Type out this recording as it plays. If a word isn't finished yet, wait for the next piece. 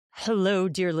Hello,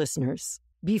 dear listeners.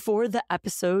 Before the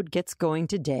episode gets going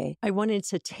today, I wanted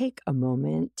to take a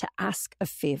moment to ask a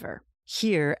favor.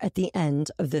 Here at the end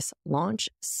of this launch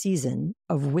season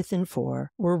of Within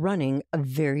 4, we're running a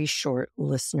very short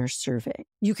listener survey.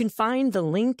 You can find the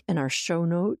link in our show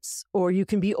notes, or you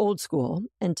can be old school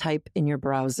and type in your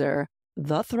browser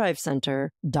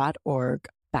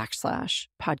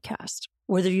thethrivecenter.org/podcast.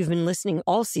 Whether you've been listening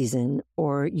all season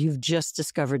or you've just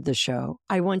discovered the show,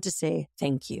 I want to say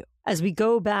thank you. As we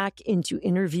go back into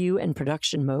interview and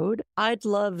production mode, I'd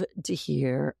love to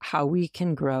hear how we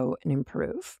can grow and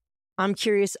improve. I'm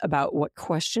curious about what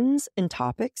questions and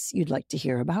topics you'd like to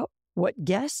hear about, what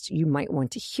guests you might want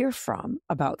to hear from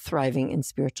about thriving in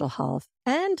spiritual health,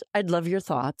 and I'd love your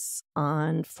thoughts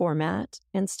on format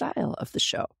and style of the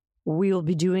show. We'll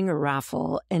be doing a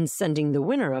raffle and sending the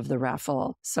winner of the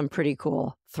raffle some pretty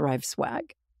cool Thrive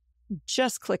swag.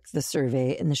 Just click the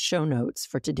survey in the show notes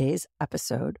for today's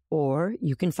episode, or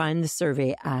you can find the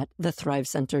survey at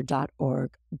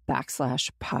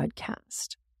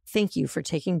thethrivecenter.org/podcast. Thank you for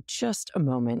taking just a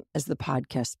moment as the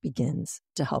podcast begins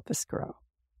to help us grow.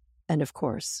 And of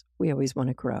course, we always want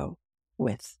to grow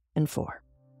with and for.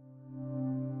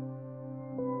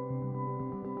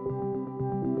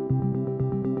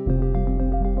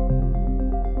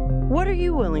 What are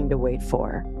you willing to wait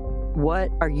for? What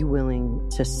are you willing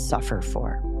to suffer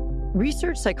for?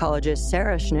 Research psychologist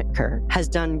Sarah Schnitker has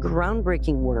done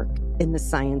groundbreaking work in the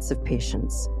science of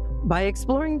patience. By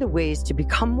exploring the ways to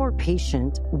become more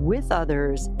patient with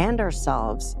others and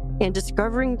ourselves, and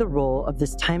discovering the role of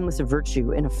this timeless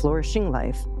virtue in a flourishing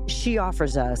life, she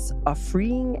offers us a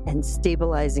freeing and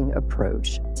stabilizing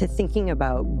approach to thinking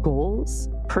about goals,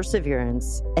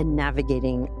 perseverance, and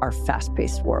navigating our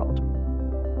fast-paced world.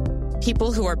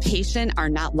 People who are patient are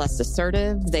not less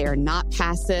assertive. They are not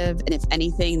passive. And if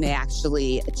anything, they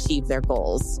actually achieve their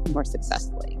goals more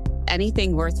successfully.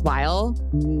 Anything worthwhile,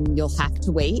 you'll have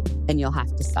to wait and you'll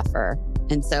have to suffer.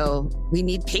 And so we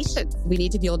need patience. We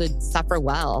need to be able to suffer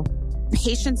well.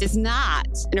 Patience is not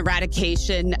an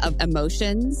eradication of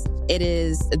emotions. It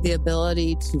is the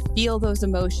ability to feel those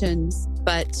emotions,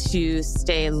 but to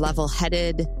stay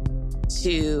level-headed,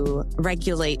 to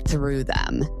regulate through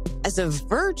them. As a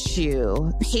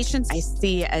virtue, patience I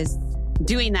see as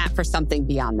doing that for something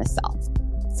beyond the self.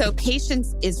 So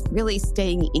patience is really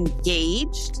staying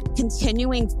engaged,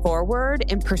 continuing forward,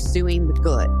 and pursuing the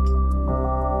good.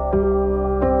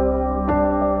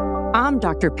 I'm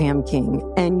Dr. Pam King,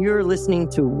 and you're listening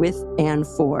to With and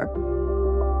For,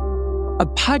 a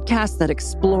podcast that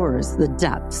explores the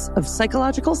depths of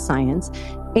psychological science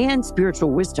and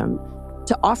spiritual wisdom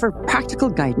to offer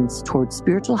practical guidance towards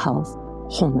spiritual health,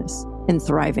 wholeness, and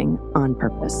thriving on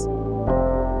purpose.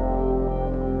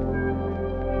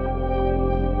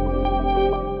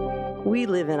 We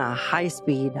live in a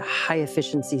high-speed,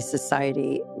 high-efficiency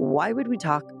society. Why would we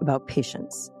talk about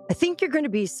patience? I think you're going to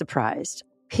be surprised.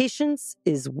 Patience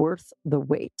is worth the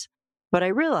wait. But I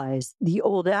realize the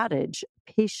old adage,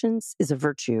 patience is a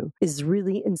virtue, is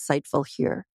really insightful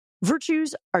here.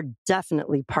 Virtues are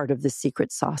definitely part of the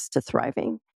secret sauce to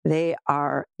thriving. They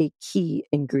are a key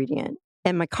ingredient.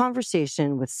 And my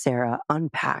conversation with Sarah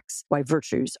unpacks why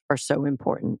virtues are so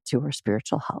important to our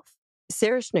spiritual health.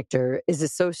 Sarah Schnitker is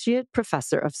Associate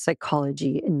Professor of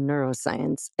Psychology and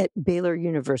Neuroscience at Baylor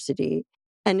University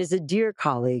and is a dear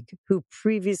colleague who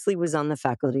previously was on the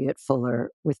faculty at Fuller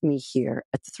with me here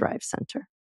at the Thrive Center.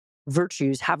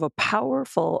 Virtues have a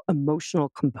powerful emotional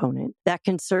component that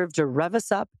can serve to rev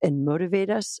us up and motivate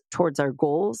us towards our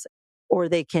goals, or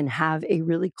they can have a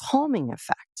really calming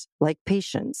effect, like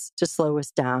patience, to slow us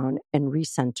down and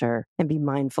recenter and be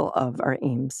mindful of our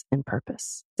aims and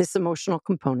purpose. This emotional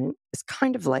component is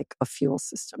kind of like a fuel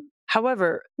system.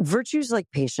 However, virtues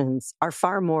like patience are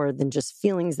far more than just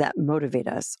feelings that motivate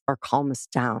us or calm us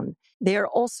down. They are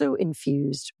also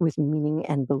infused with meaning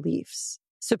and beliefs.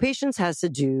 So patience has to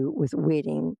do with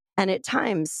waiting and at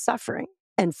times suffering,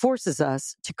 and forces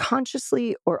us to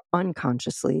consciously or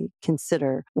unconsciously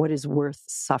consider what is worth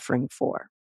suffering for.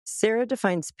 Sarah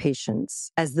defines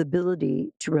patience as the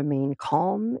ability to remain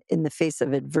calm in the face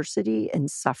of adversity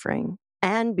and suffering,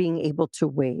 and being able to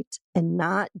wait and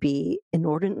not be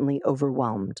inordinately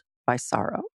overwhelmed by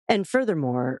sorrow. And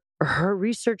furthermore, her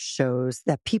research shows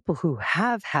that people who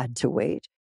have had to wait,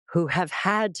 who have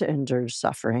had to endure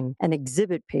suffering and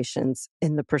exhibit patience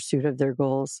in the pursuit of their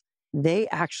goals, they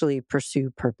actually pursue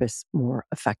purpose more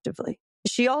effectively.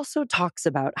 She also talks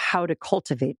about how to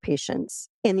cultivate patience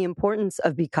and the importance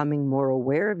of becoming more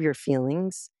aware of your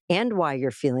feelings and why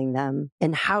you're feeling them,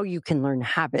 and how you can learn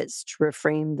habits to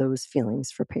reframe those feelings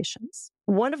for patience.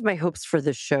 One of my hopes for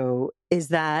this show is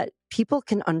that people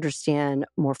can understand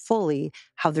more fully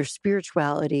how their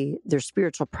spirituality, their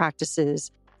spiritual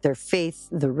practices, their faith,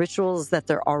 the rituals that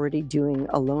they're already doing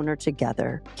alone or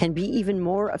together can be even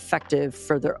more effective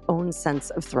for their own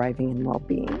sense of thriving and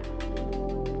well-being.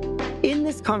 In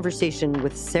this conversation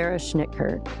with Sarah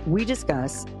Schnitker, we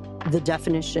discuss the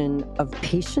definition of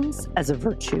patience as a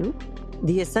virtue,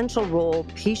 the essential role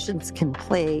patience can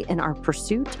play in our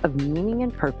pursuit of meaning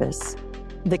and purpose,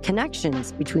 the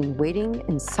connections between waiting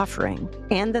and suffering,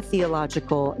 and the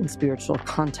theological and spiritual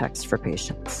context for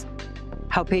patience.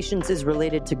 How patience is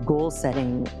related to goal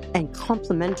setting and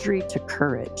complementary to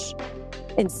courage.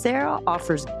 And Sarah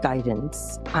offers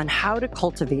guidance on how to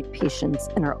cultivate patience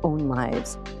in our own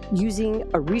lives using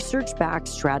a research-backed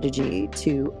strategy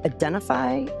to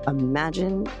identify,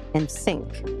 imagine, and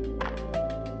think.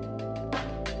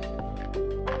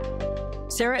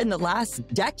 Sarah, in the last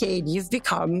decade, you've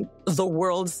become the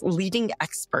world's leading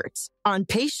expert on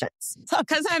patience.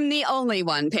 Because I'm the only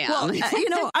one, Pam.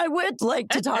 Well, I would like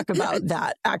to talk about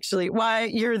that, actually, why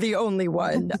you're the only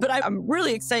one. But I'm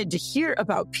really excited to hear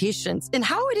about patience and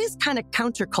how it is kind of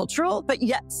countercultural, but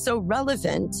yet so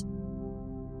relevant.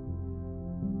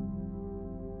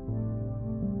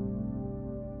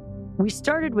 We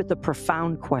started with the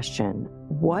profound question,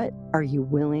 what are you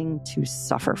willing to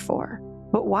suffer for?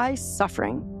 But why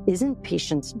suffering? Isn't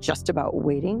patience just about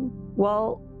waiting?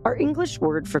 Well, our English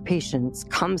word for patience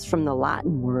comes from the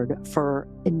Latin word for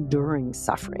enduring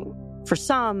suffering. For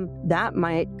some, that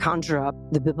might conjure up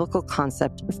the biblical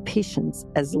concept of patience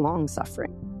as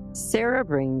long-suffering. Sarah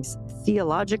brings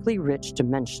theologically rich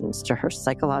dimensions to her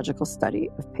psychological study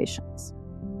of patience.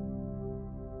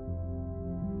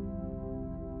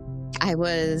 I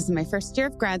was in my first year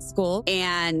of grad school,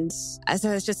 and as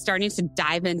I was just starting to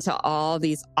dive into all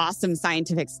these awesome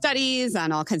scientific studies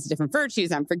on all kinds of different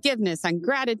virtues, on forgiveness, on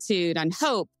gratitude, on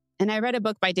hope, and I read a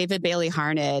book by David Bailey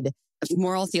Harned, a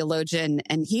moral theologian,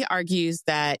 and he argues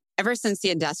that ever since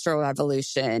the Industrial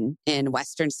Revolution in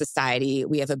Western society,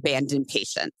 we have abandoned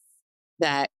patience,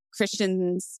 that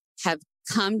Christians have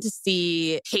come to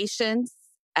see patience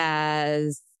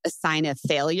as a sign of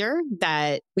failure,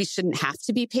 that we shouldn't have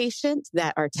to be patient,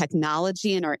 that our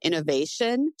technology and our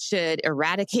innovation should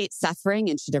eradicate suffering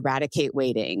and should eradicate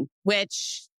waiting,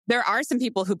 which there are some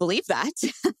people who believe that.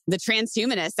 The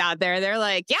transhumanists out there, they're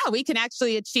like, yeah, we can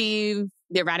actually achieve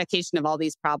the eradication of all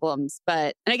these problems.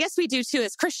 And I guess we do too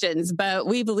as Christians, but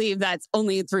we believe that's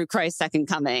only through Christ's second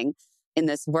coming in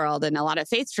this world. And a lot of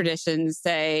faith traditions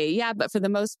say, yeah, but for the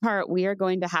most part, we are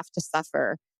going to have to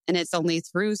suffer. And it's only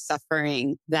through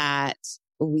suffering that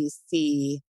we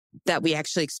see that we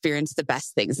actually experience the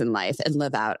best things in life and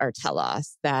live out our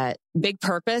telos. That big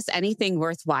purpose, anything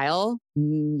worthwhile,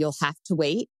 you'll have to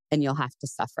wait and you'll have to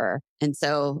suffer. And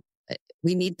so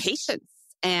we need patience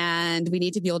and we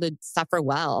need to be able to suffer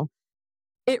well.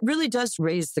 It really does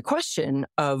raise the question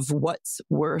of what's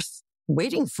worth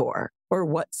waiting for or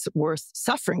what's worth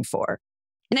suffering for.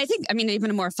 And I think,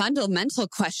 even a more fundamental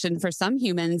question for some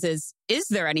humans is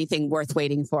there anything worth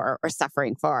waiting for or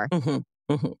suffering for?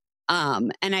 Mm-hmm. Mm-hmm.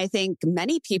 And I think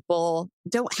many people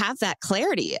don't have that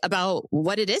clarity about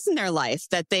what it is in their life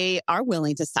that they are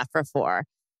willing to suffer for.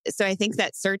 So I think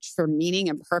that search for meaning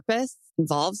and purpose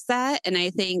involves that. And I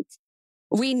think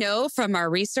we know from our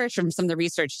research, from some of the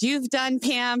research you've done,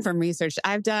 Pam, from research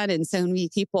I've done, and so many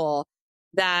people,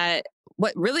 that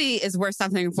what really is worth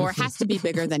suffering for has to be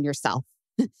bigger than yourself.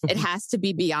 It has to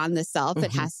be beyond the self.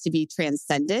 It has to be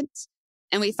transcendent.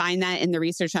 And we find that in the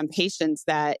research on patience,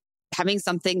 that having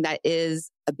something that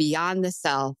is a beyond the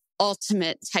self,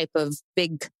 ultimate type of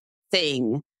big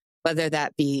thing, whether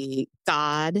that be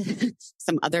God,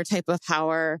 some other type of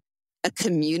power, a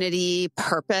community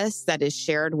purpose that is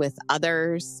shared with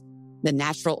others, the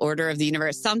natural order of the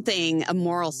universe, something, a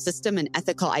moral system and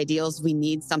ethical ideals, we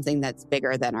need something that's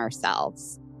bigger than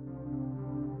ourselves.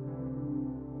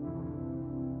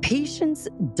 Patience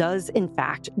does, in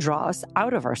fact, draw us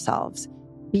out of ourselves,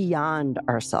 beyond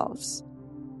ourselves.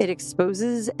 It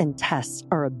exposes and tests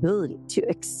our ability to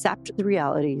accept the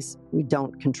realities we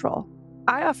don't control.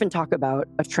 I often talk about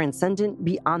a transcendent,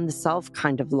 beyond the self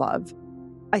kind of love.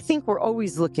 I think we're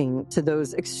always looking to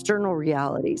those external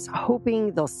realities,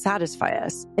 hoping they'll satisfy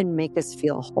us and make us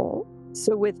feel whole.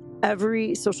 So with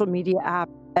every social media app,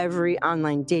 every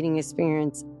online dating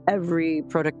experience, every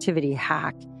productivity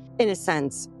hack, in a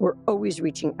sense, we're always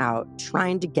reaching out,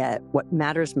 trying to get what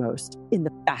matters most in the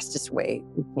fastest way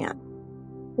we can.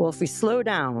 Well, if we slow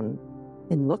down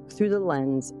and look through the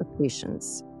lens of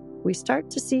patience, we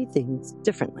start to see things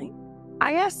differently.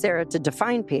 I asked Sarah to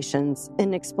define patience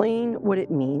and explain what it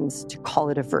means to call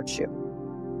it a virtue.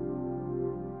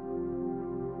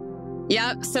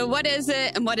 Yep. So what is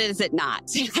it and what is it not?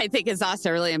 I think is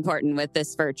also really important with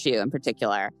this virtue in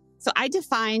particular. So I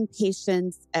define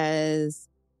patience as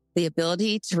the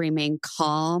ability to remain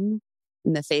calm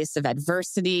in the face of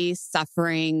adversity,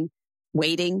 suffering,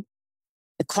 waiting.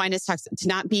 Aquinas talks to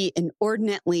not be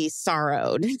inordinately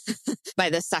sorrowed by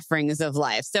the sufferings of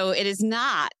life. So it is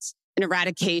not an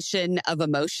eradication of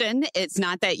emotion. It's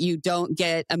not that you don't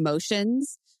get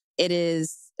emotions. It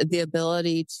is the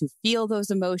ability to feel those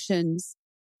emotions,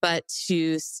 but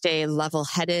to stay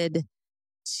level-headed,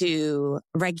 to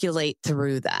regulate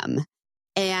through them.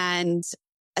 And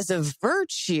as a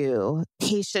virtue,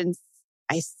 patience,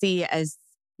 I see as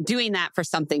doing that for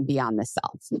something beyond the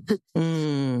self.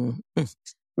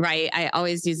 Right? I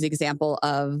always use the example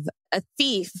of a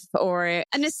thief or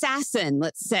an assassin,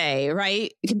 let's say,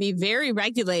 right? It can be very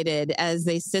regulated as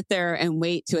they sit there and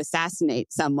wait to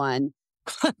assassinate someone.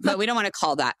 But we don't want to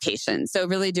call that patience. So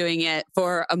really doing it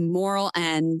for a moral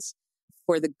end,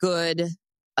 for the good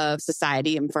of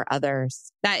society and for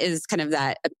others. That is kind of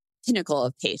that pinnacle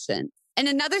of patience. And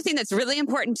another thing that's really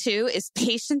important too is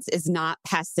patience is not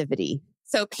passivity.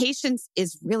 So patience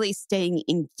is really staying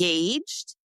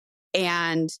engaged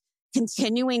and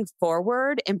continuing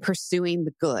forward and pursuing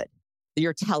the good,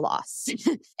 your telos,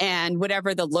 and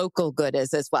whatever the local good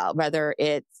is as well, whether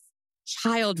it's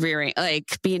child rearing,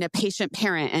 like being a patient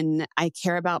parent and I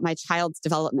care about my child's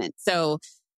development. So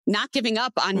not giving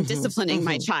up on disciplining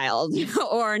my child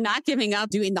or not giving up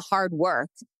doing the hard work,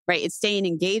 right? It's staying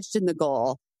engaged in the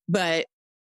goal, but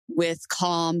with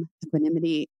calm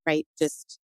equanimity, right?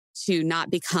 Just to not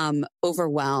become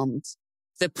overwhelmed to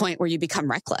the point where you become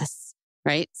reckless,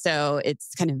 right? So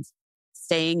it's kind of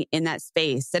staying in that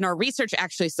space. And our research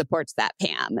actually supports that,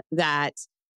 Pam, that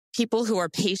people who are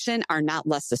patient are not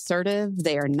less assertive.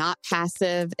 They are not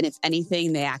passive. And if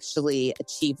anything, they actually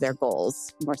achieve their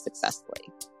goals more successfully.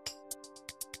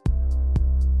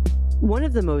 One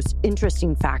of the most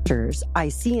interesting factors I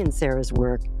see in Sarah's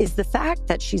work is the fact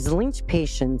that she's linked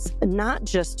patience not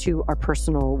just to our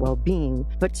personal well-being,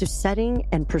 but to setting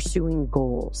and pursuing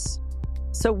goals.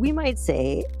 So we might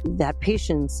say that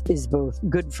patience is both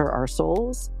good for our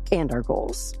souls and our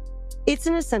goals. It's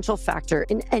an essential factor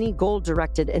in any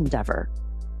goal-directed endeavor.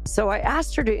 So I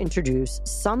asked her to introduce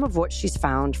some of what she's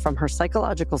found from her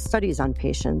psychological studies on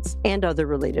patience and other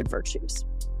related virtues.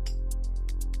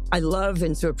 I love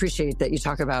and so appreciate that you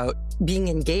talk about being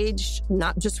engaged,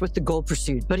 not just with the goal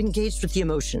pursued, but engaged with the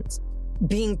emotions,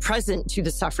 being present to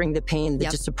the suffering, the pain, the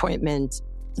disappointment,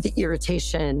 the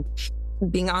irritation,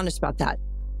 being honest about that.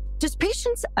 Does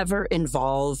patience ever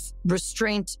involve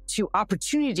restraint to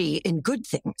opportunity in good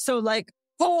things? So like,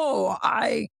 oh,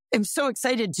 I am so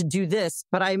excited to do this,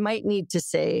 but I might need to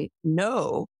say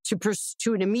no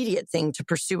to an immediate thing to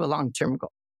pursue a long-term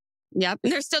goal. Yep.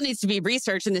 There still needs to be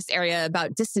research in this area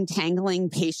about disentangling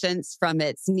patience from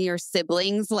its near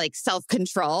siblings, like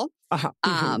self-control.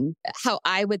 How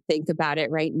I would think about it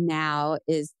right now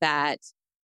is that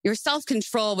your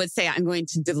self-control would say, I'm going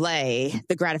to delay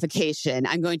the gratification.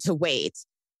 I'm going to wait.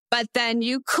 But then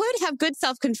you could have good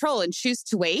self-control and choose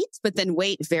to wait, but then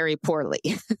wait very poorly.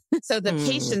 So the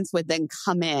patience would then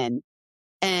come in.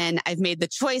 And I've made the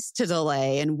choice to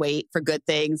delay and wait for good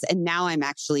things. And now I'm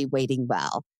actually waiting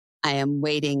well. I am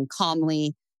waiting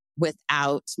calmly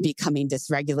without becoming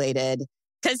dysregulated,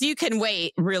 because you can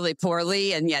wait really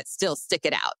poorly and yet still stick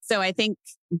it out. So I think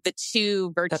the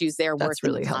two virtues there work. That's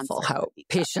really helpful. How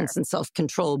patience and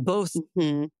self-control both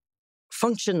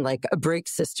function like a brake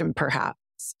system, perhaps,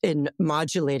 in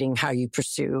modulating how you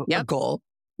pursue a goal.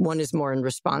 One is more in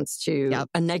response to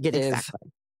a negative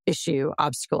issue,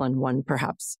 obstacle, and one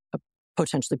perhaps a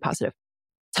potentially positive.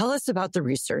 Tell us about the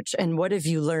research and what have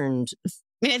you learned?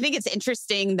 I mean, I think it's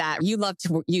interesting that you love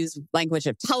to use language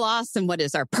of telos and what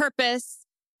is our purpose.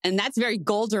 And that's very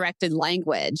goal-directed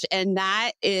language. And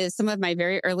that is some of my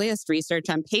very earliest research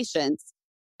on patience.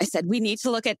 I said, we need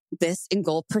to look at this in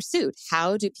goal pursuit.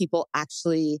 How do people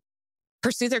actually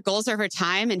pursue their goals over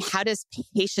time? And how does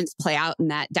patience play out in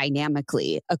that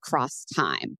dynamically across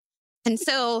time? And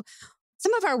so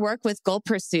some of our work with goal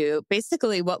pursuit,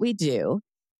 basically what we do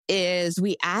is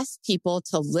we ask people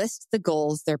to list the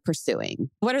goals they're pursuing.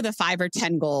 What are the 5 or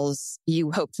 10 goals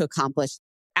you hope to accomplish?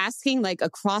 Asking like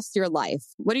across your life,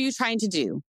 what are you trying to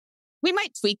do? We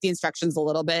might tweak the instructions a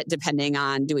little bit depending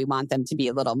on, do we want them to be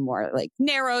a little more like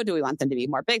narrow? Do we want them to be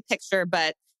more big picture?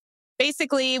 But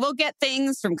basically we'll get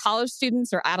things from college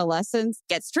students or adolescents,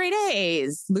 get straight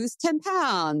A's, lose 10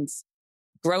 pounds,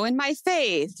 grow in my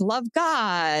faith, love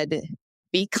God,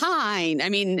 be kind. I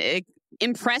mean,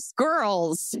 impress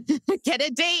girls, get a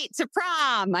date to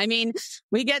prom. I mean,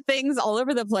 we get things all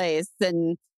over the place.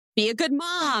 And be a good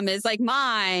mom is like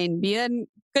mine, be a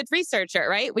good researcher,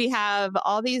 right? We have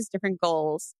all these different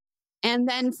goals. And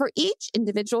then for each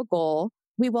individual goal,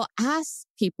 we will ask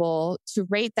people to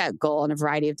rate that goal in a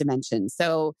variety of dimensions.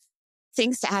 So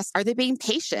things to ask, are they being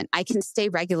patient? I can stay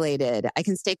regulated. I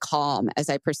can stay calm as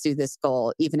I pursue this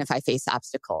goal, even if I face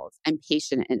obstacles. I'm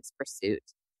patient in its pursuit.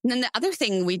 And then the other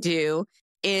thing we do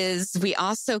is we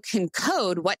also can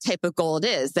code what type of goal it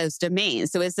is, those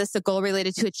domains. So is this a goal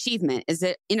related to achievement? Is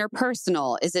it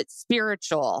interpersonal? Is it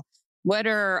spiritual? What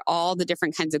are all the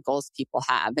different kinds of goals people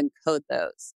have, and code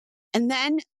those? And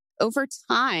then over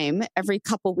time, every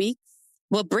couple weeks,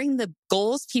 we'll bring the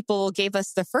goals people gave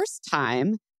us the first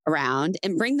time around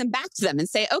and bring them back to them and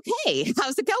say, okay,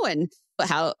 how's it going?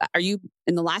 How are you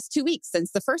in the last 2 weeks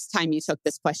since the first time you took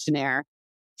this questionnaire?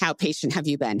 How patient have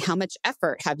you been? How much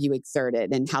effort have you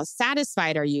exerted? And how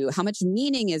satisfied are you? How much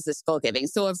meaning is this goal giving?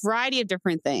 So a variety of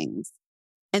different things.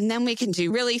 And then we can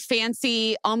do really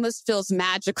fancy, almost feels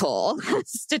magical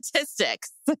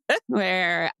statistics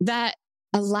where that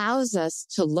allows us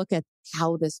to look at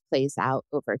how this plays out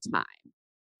over time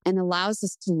and allows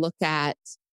us to look at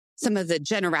some of the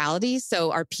generalities.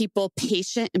 So are people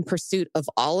patient in pursuit of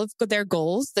all of their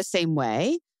goals the same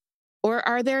way? Or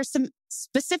are there some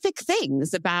specific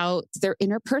things about their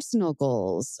interpersonal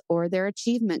goals or their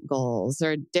achievement goals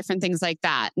or different things like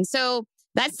that? And so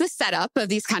that's the setup of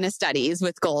these kind of studies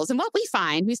with goals. And what we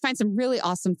find some really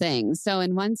awesome things. So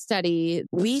in one study,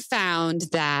 we found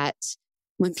that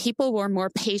when people were more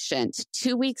patient,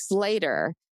 2 weeks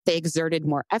later, they exerted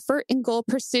more effort in goal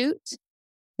pursuit.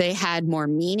 They had more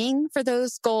meaning for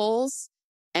those goals,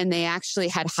 and they actually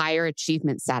had higher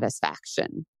achievement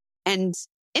satisfaction. And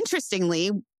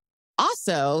interestingly,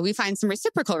 also, we find some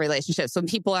reciprocal relationships. When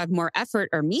people have more effort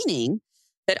or meaning,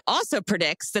 that also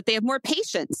predicts that they have more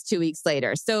patience 2 weeks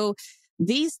later. So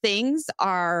these things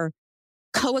are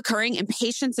co-occurring, and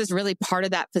patience is really part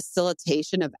of that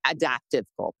facilitation of adaptive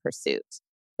goal pursuit,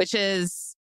 which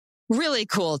is really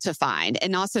cool to find.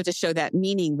 And also to show that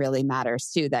meaning really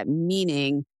matters too, that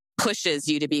meaning pushes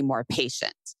you to be more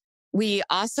patient. We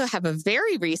also have a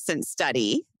very recent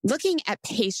study looking at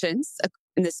patience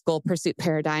in this goal pursuit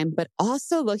paradigm, but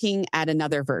also looking at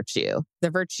another virtue, the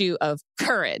virtue of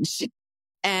courage.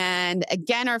 And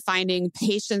again, our finding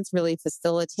patience really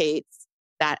facilitates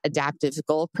that adaptive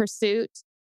goal pursuit.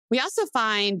 We also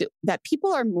find that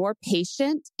people are more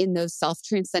patient in those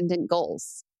self-transcendent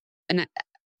goals. And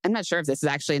I'm not sure if this is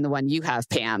actually in the one you have,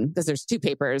 Pam, because there's 2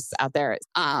 papers out there.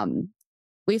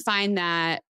 We find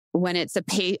that when it's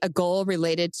a goal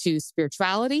related to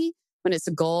spirituality, when it's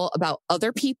a goal about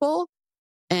other people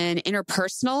and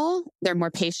interpersonal, they're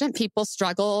more patient. People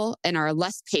struggle and are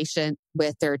less patient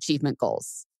with their achievement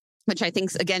goals, which I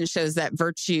think, again, shows that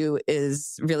virtue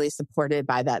is really supported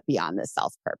by that beyond the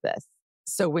self purpose.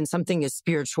 So when something is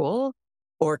spiritual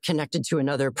or connected to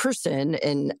another person,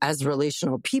 and as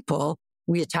relational people,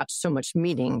 we attach so much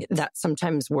meaning that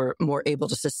sometimes we're more able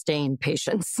to sustain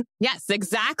patience. Yes,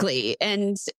 exactly.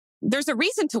 And there's a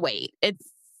reason to wait. It's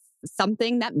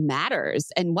something that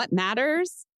matters. And what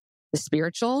matters? The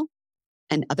spiritual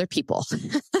and other people.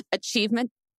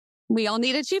 Achievement. We all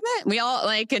need achievement. We all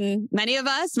and many of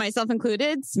us, myself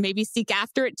included, maybe seek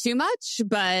after it too much,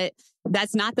 but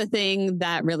that's not the thing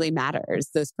that really matters,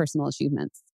 those personal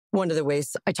achievements. One of the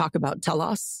ways I talk about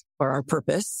telos, or our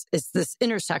purpose, is this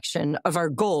intersection of our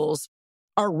goals,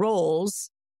 our roles,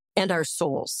 and our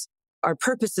souls. Our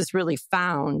purpose is really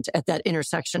found at that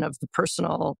intersection of the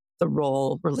personal, the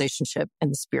role, relationship,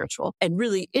 and the spiritual. And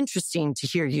really interesting to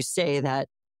hear you say that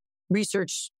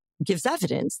research gives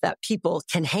evidence that people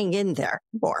can hang in there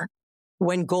more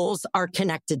when goals are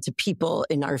connected to people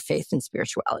in our faith and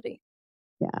spirituality.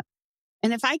 Yeah.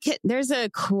 And there's a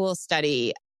cool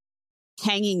study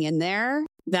hanging in there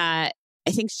that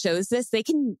I think shows this. They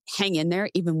can hang in there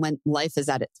even when life is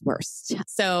at its worst.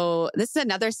 So this is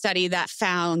another study that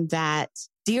found that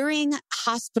during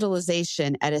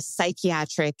hospitalization at a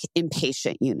psychiatric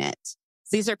inpatient unit,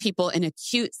 these are people in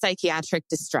acute psychiatric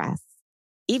distress.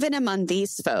 Even among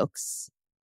these folks,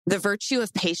 the virtue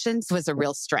of patience was a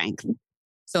real strength.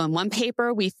 So in one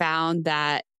paper, we found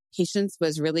that patience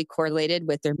was really correlated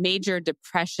with their major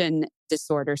depression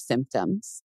disorder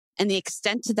symptoms. And the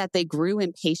extent to that they grew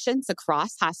in patience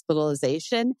across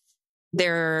hospitalization,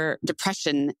 their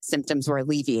depression symptoms were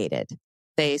alleviated.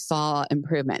 They saw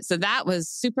improvement. So that was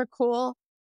super cool.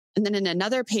 And then in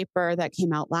another paper that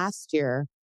came out last year,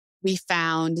 we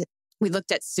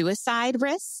looked at suicide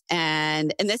risks.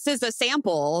 And this is a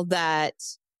sample that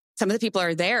some of the people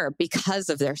are there because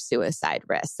of their suicide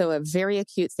risk. So a very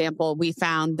acute sample, we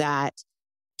found that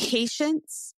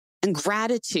patience and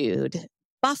gratitude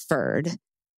buffered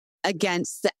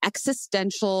against the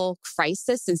existential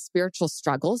crisis and spiritual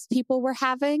struggles people were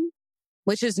having,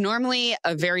 which is normally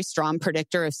a very strong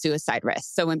predictor of suicide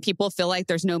risk. So when people feel like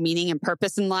there's no meaning and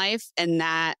purpose in life and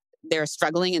that they're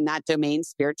struggling in that domain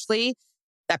spiritually,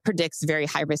 that predicts very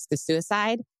high risk of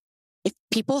suicide. If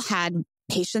people had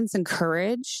patience and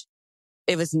courage,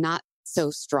 it was not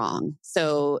so strong.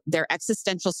 So their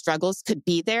existential struggles could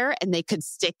be there and they could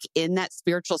stick in that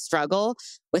spiritual struggle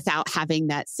without having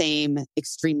that same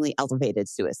extremely elevated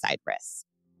suicide risk,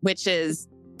 which is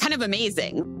kind of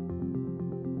amazing.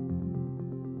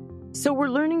 So we're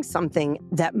learning something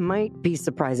that might be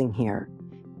surprising here.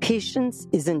 Patience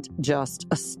isn't just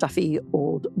a stuffy,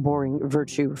 old, boring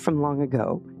virtue from long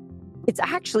ago. It's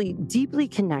actually deeply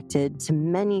connected to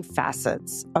many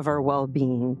facets of our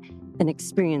well-being and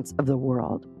experience of the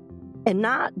world, and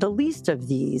not the least of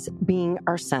these being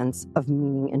our sense of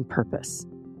meaning and purpose.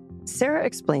 Sarah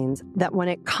explains that when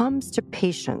it comes to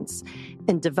patience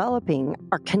and developing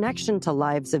our connection to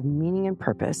lives of meaning and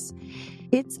purpose,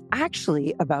 it's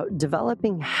actually about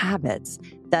developing habits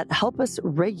that help us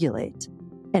regulate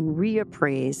and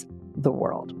reappraise the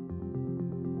world.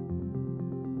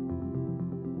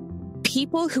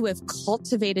 People who have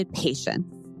cultivated patience,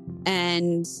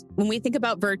 and when we think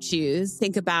about virtues,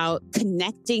 think about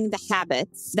connecting the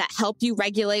habits that help you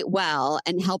regulate well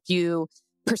and help you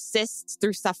persist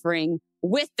through suffering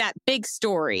with that big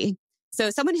story.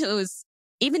 So someone who's,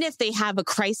 even if they have a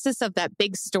crisis of that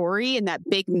big story and that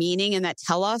big meaning and that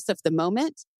telos of the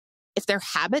moment, if their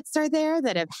habits are there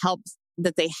that have helped,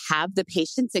 that they have the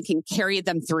patience and can carry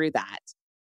them through that,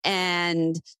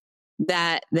 and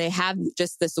that they have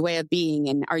just this way of being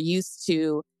and are used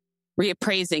to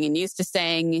reappraising and used to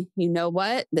saying, you know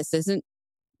what, this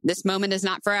moment is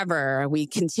not forever. We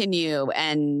continue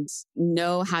and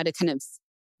know how to kind of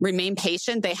remain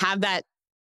patient. They have that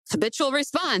habitual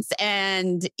response.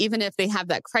 And even if they have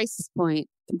that crisis point,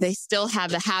 they still have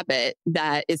the habit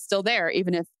that is still there,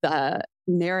 even if the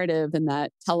narrative and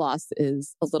that telos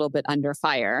is a little bit under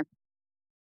fire.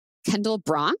 Kendall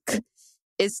Bronk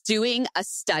is doing a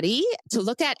study to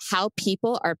look at how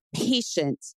people are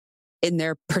patient in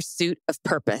their pursuit of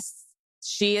purpose.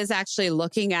 She is actually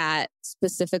looking at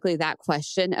specifically that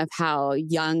question of how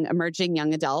emerging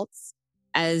young adults,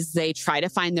 as they try to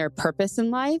find their purpose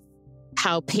in life,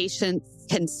 how patience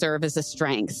can serve as a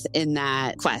strength in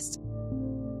that quest.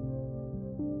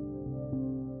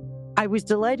 I was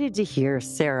delighted to hear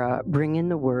Sarah bring in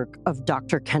the work of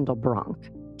Dr. Kendall Bronk.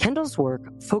 Kendall's work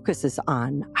focuses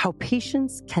on how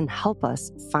patience can help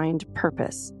us find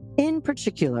purpose. In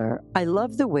particular, I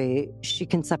love the way she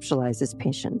conceptualizes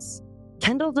patience.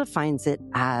 Kendall defines it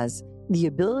as the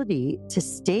ability to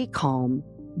stay calm,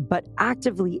 but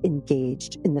actively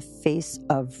engaged in the face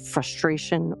of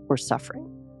frustration or suffering.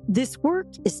 This work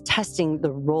is testing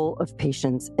the role of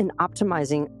patience in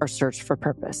optimizing our search for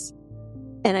purpose.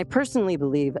 And I personally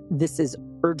believe this is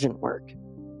urgent work.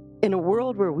 In a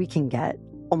world where we can get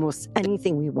almost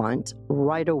anything we want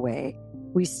right away,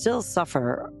 we still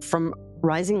suffer from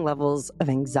rising levels of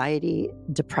anxiety,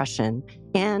 depression,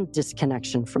 and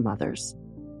disconnection from others.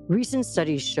 Recent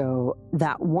studies show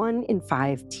that 1 in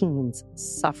 5 teens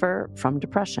suffer from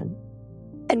depression.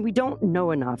 And we don't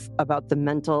know enough about the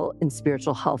mental and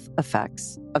spiritual health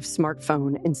effects of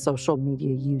smartphone and social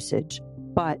media usage,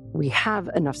 but we have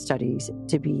enough studies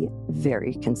to be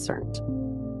very concerned.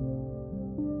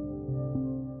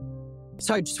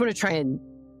 So I just want to try and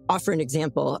offer an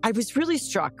example. I was really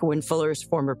struck when Fuller's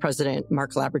former president,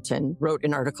 Mark Labberton, wrote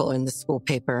an article in the school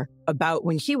paper about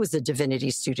when he was a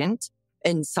divinity student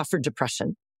and suffered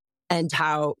depression, and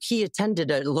how he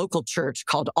attended a local church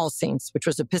called All Saints, which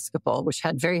was Episcopal, which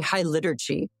had very high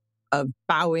liturgy of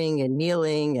bowing and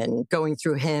kneeling and going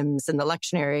through hymns and the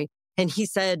lectionary. And he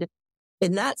said,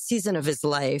 in that season of his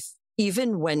life,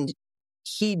 even when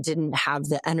he didn't have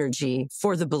the energy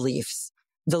for the beliefs,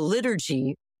 the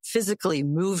liturgy physically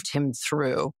moved him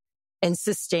through and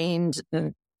sustained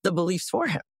the beliefs for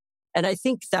him. And I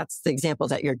think that's the example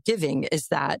that you're giving, is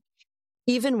that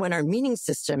even when our meaning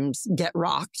systems get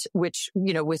rocked, which,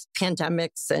 with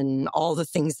pandemics and all the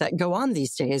things that go on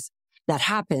these days, that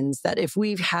happens, that if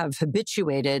we have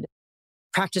habituated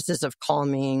practices of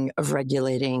calming, of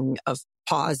regulating, of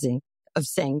pausing, of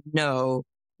saying no,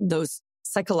 those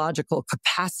psychological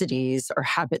capacities or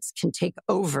habits can take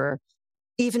over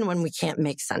even when we can't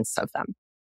make sense of them.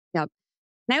 Yep.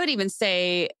 And I would even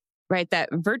say, right, that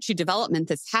virtue development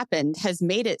that's happened has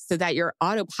made it so that your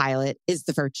autopilot is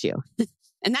the virtue.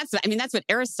 And that's what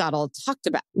Aristotle talked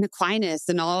about, and Aquinas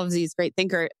and all of these great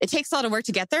thinkers. It takes a lot of work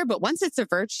to get there, but once it's a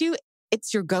virtue,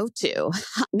 it's your go-to.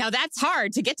 Now that's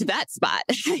hard to get to that spot.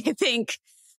 I think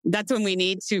That's when we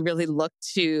need to really look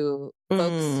to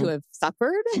folks who have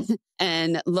suffered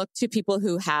and look to people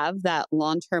who have that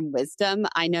long-term wisdom.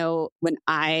 I know when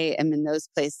I am in those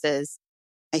places,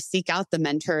 I seek out the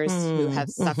mentors who have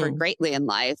suffered greatly in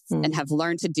life and have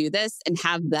learned to do this and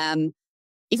have them,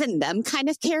 even them kind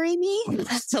of carry me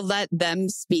to let them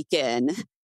speak in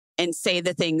and say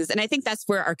the things. And I think that's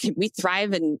where we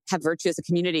thrive and have virtue as a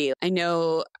community. I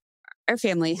know our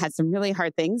family had some really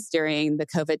hard things during the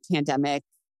COVID pandemic.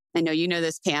 I know you know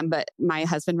this, Pam, but my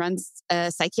husband runs a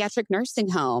psychiatric nursing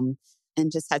home and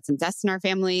just had some deaths in our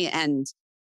family. And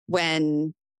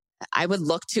when I would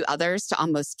look to others to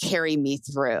almost carry me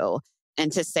through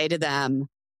and to say to them,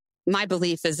 my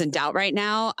belief is in doubt right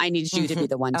now. I need you to be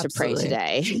the one to pray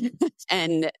today.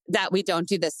 And that we don't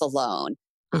do this alone,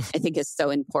 I think is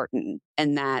so important.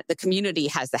 And that the community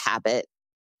has the habit,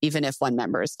 even if one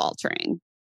member is faltering.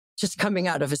 Just coming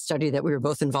out of a study that we were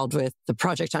both involved with, the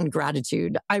project on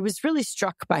gratitude, I was really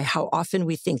struck by how often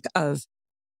we think of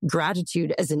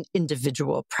gratitude as an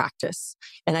individual practice.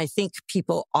 And I think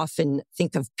people often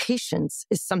think of patience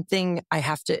as something I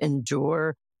have to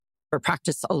endure or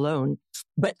practice alone.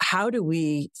 But how do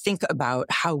we think about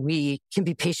how we can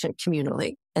be patient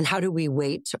communally? And how do we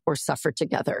wait or suffer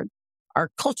together? Our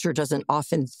culture doesn't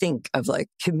often think of like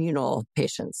communal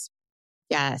patience.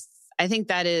 Yes, I think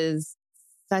that is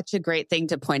such a great thing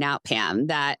to point out, Pam,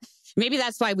 that maybe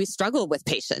that's why we struggle with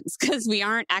patience, because we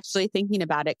aren't actually thinking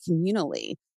about it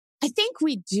communally. I think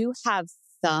we do have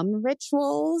some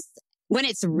rituals. When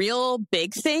it's real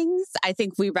big things, I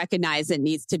think we recognize it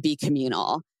needs to be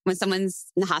communal. When someone's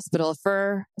in the hospital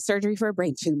for surgery for a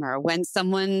brain tumor, when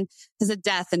someone has a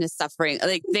death and is suffering,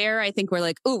 like there, I think we're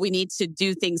like, oh, we need to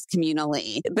do things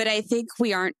communally. But I think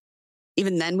we aren't,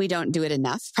 even then we don't do it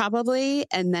enough probably.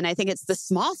 And then I think it's the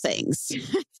small things,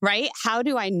 right? How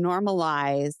do I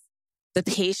normalize the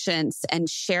patience and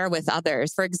share with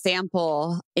others? For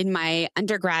example, in my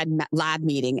undergrad lab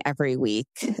meeting every week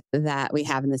that we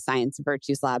have in the Science of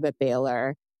Virtues Lab at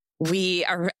Baylor,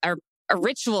 a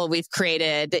ritual we've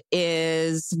created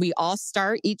is we all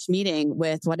start each meeting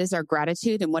with what is our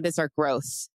gratitude and what is our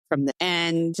growth from the,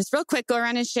 and just real quick, go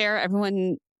around and share.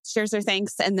 Everyone shares their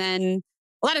thanks. And then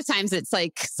a lot of times it's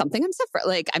like something I'm suffering,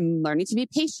 like I'm learning to be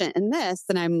patient in this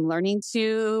and I'm learning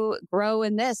to grow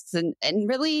in this and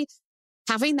really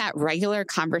having that regular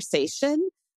conversation.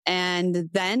 And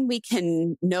then we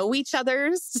can know each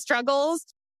other's struggles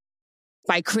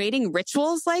by creating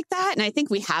rituals like that. And I think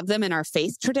we have them in our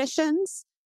faith traditions,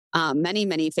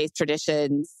 many faith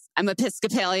traditions. I'm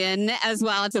Episcopalian as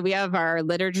well. So we have our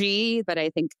liturgy, but I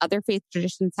think other faith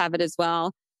traditions have it as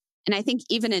well. And I think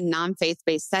even in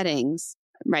non-faith-based settings,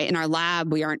 right, in our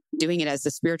lab, we aren't doing it as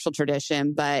a spiritual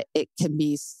tradition, but it can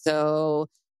be so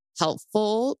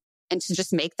helpful and to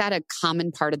just make that a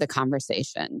common part of the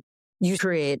conversation. You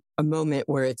create a moment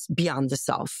where it's beyond the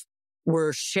self.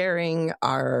 We're sharing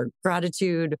our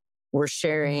gratitude. We're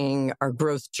sharing our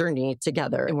growth journey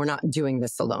together. And we're not doing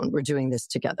this alone. We're doing this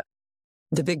together.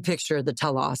 The big picture, the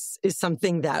telos, is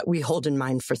something that we hold in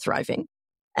mind for thriving.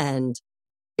 And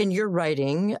in your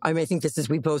writing, I think this is,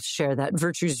 we both share that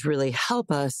virtues really help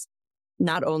us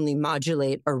not only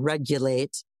modulate or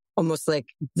regulate almost like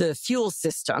the fuel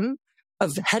system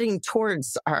of heading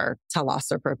towards our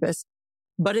telos or purpose,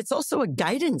 but it's also a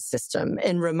guidance system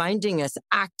in reminding us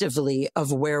actively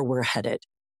of where we're headed,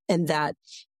 and that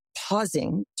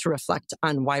pausing to reflect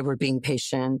on why we're being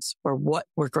patient or what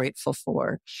we're grateful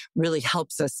for really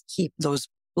helps us keep those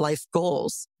life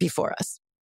goals before us.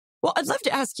 Well, I'd love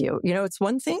to ask you, it's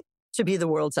one thing to be the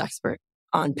world's expert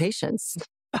on patience,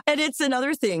 and it's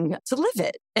another thing to live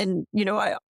it. And,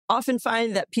 I often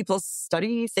find that people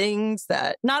study things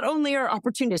that not only are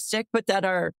opportunistic, but that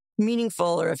are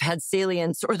meaningful or have had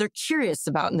salience or they're curious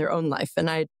about in their own life. And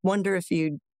I wonder if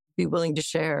you'd be willing to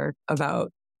share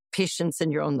about patience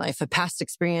in your own life, a past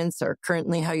experience or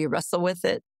currently how you wrestle with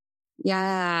it.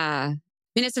 Yeah.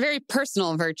 It's a very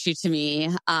personal virtue to me.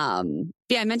 I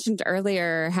mentioned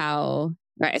earlier how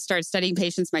I started studying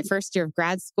patience my first year of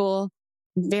grad school.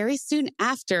 Very soon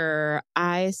after,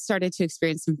 I started to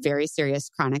experience some very serious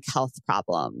chronic health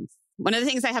problems. One of the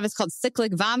things I have is called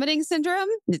cyclic vomiting syndrome.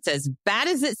 It's as bad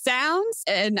as it sounds.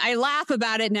 And I laugh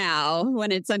about it now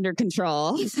when it's under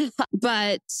control.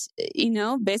 But,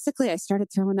 basically I started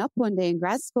throwing up one day in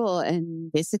grad school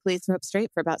and basically threw up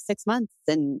straight for about 6 months,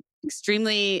 and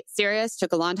extremely serious.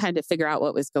 Took a long time to figure out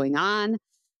what was going on.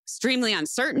 Extremely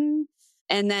uncertain.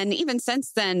 And then even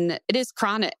since then, it is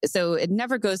chronic. So it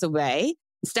never goes away.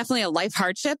 It's definitely a life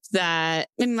hardship that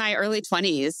in my early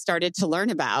 20s started to learn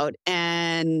about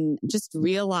and just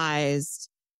realized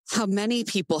how many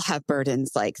people have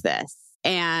burdens like this.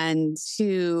 and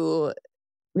to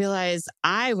realize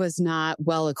I was not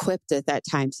well equipped at that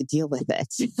time to deal with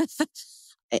it.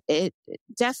 It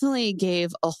definitely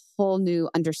gave a whole new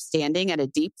understanding at a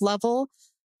deep level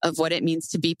of what it means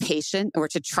to be patient or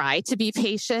to try to be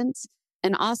patient.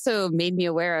 And also made me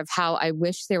aware of how I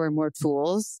wish there were more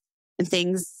tools and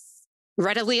things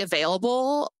readily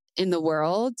available in the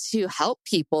world to help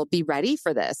people be ready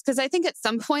for this. Because I think at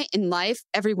some point in life,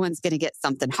 everyone's going to get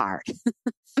something hard.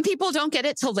 Some people don't get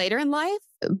it till later in life,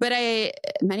 but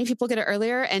many people get it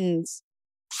earlier. And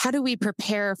how do we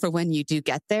prepare for when you do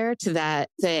get there to that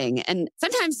thing? And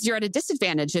sometimes you're at a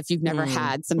disadvantage if you've never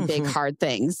had some big, hard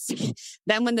things.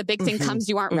 Then when the big thing comes,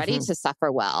 you aren't ready to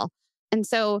suffer well. And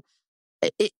so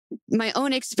my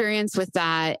own experience with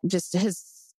that just has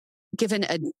given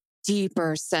a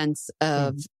deeper sense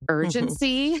of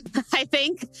urgency, I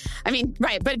think. I mean,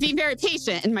 right, but being very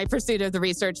patient in my pursuit of the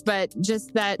research, but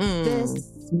just that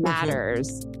this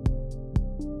matters.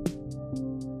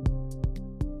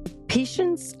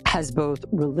 Patience has both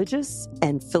religious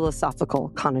and philosophical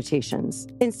connotations,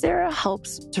 and Sarah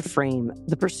helps to frame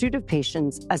the pursuit of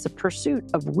patience as a pursuit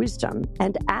of wisdom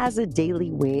and as a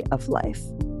daily way of life.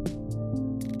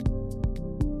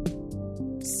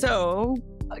 So,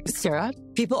 Sarah,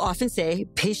 people often say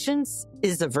patience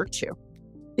is a virtue.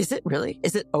 Is it really?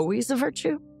 Is it always a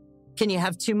virtue? Can you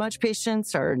have too much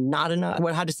patience or not enough?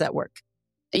 How does that work?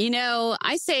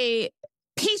 I say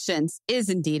patience is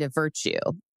indeed a virtue.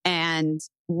 And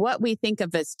what we think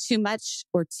of as too much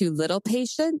or too little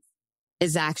patience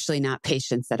is actually not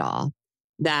patience at all.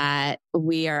 That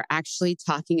we are actually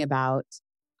talking about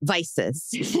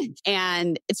vices.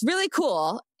 And it's really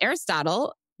cool.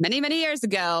 Aristotle, many, many years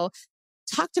ago,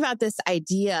 talked about this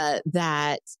idea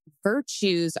that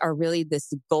virtues are really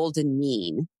this golden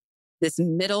mean, this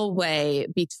middle way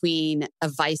between a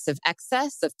vice of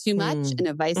excess, of too much, and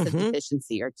a vice of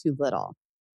deficiency or too little.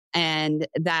 And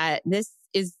that this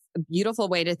is a beautiful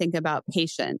way to think about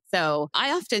patience. So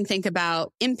I often think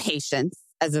about impatience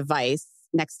as a vice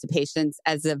next to patience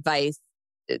as a vice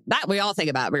that we all think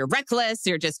about. We're reckless.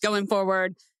 You're just going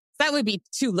forward. That would be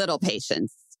too little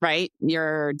patience, right?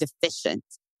 You're deficient.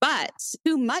 But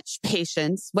too much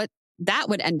patience, what that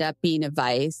would end up being a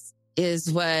vice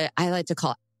is what I like to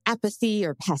call apathy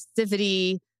or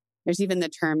passivity. There's even the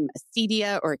term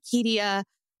acedia or acedia.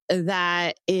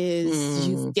 That is,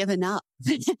 you've given up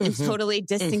and totally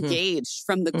disengaged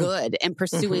from the good and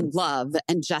pursuing love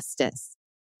and justice.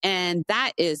 And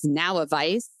that is now a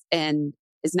vice and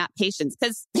is not patience,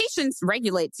 because patience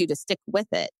regulates you to stick with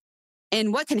it.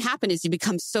 And what can happen is you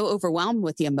become so overwhelmed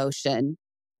with the emotion.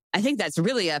 I think that's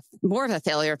really more of a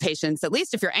failure of patience. At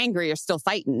least if you're angry, you're still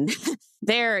fighting.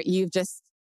 There,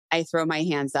 I throw my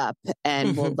hands up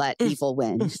and we'll let evil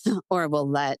win or we'll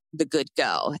let the good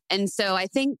go. And so I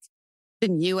think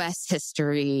in U.S.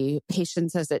 history,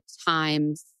 patience has at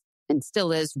times and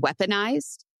still is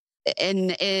weaponized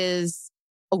and is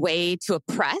a way to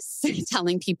oppress,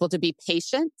 telling people to be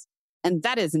patient. And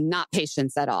that is not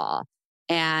patience at all.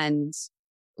 And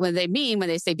when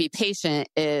they say be patient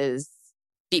is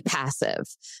be passive.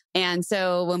 And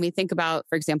so when we think about,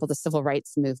 for example, the civil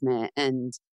rights movement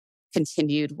and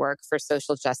continued work for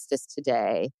social justice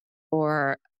today,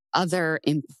 or other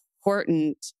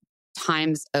important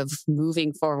times of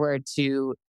moving forward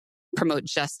to promote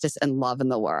justice and love in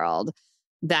the world,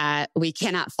 that we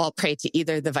cannot fall prey to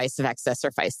either the vice of excess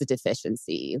or vice of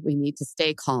deficiency. We need to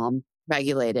stay calm,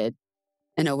 regulated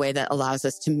in a way that allows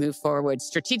us to move forward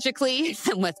strategically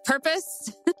and with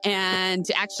purpose and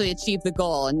to actually achieve the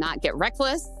goal and not get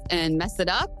reckless and mess it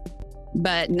up,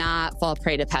 but not fall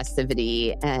prey to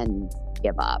passivity and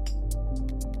give up.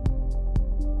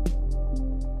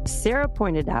 Sarah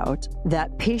pointed out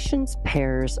that patience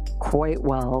pairs quite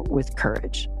well with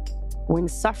courage. When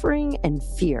suffering and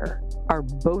fear are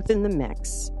both in the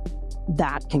mix,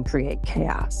 that can create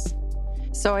chaos.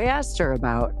 So I asked her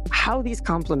about how these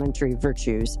complementary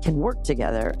virtues can work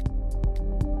together.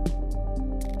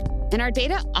 And our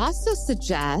data also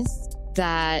suggests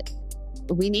that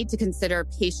we need to consider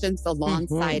patience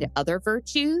alongside other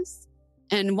virtues.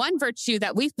 And one virtue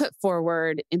that we've put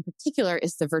forward in particular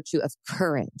is the virtue of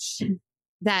courage.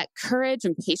 That courage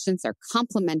and patience are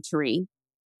complementary,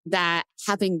 that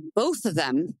having both of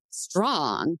them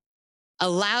strong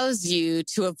allows you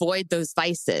to avoid those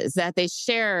vices, that they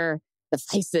share the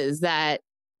vices, that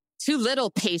too little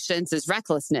patience is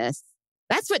recklessness.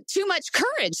 That's what too much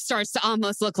courage starts to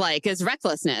almost look like, is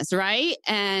recklessness, right?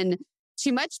 And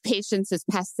too much patience is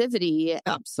passivity.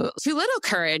 Absolutely. Too little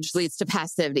courage leads to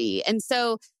passivity. And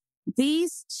so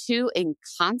these two in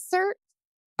concert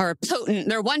are potent.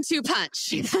 They're 1-2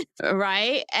 punch,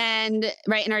 right? And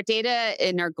right. And our data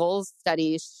in our goals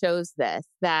study shows this,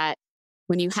 that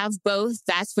when you have both,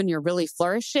 that's when you're really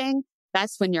flourishing.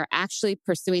 That's when you're actually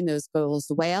pursuing those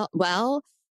goals well.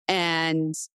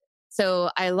 And so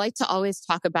I like to always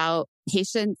talk about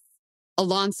patience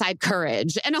alongside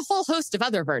courage and a whole host of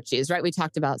other virtues, right? We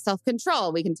talked about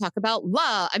self-control. We can talk about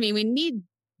love. I mean, we need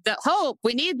the hope.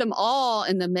 We need them all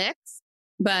in the mix.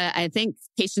 But I think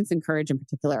patience and courage in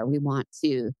particular, we want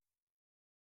to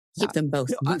keep them both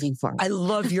moving forward. I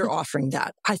love your offering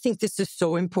that. I think this is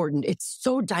so important. It's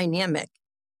so dynamic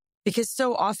because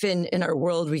so often in our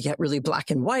world, we get really black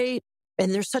and white,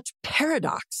 and there's such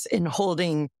paradox in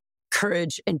holding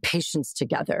courage and patience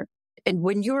together. And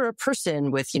when you're a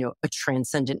person with, a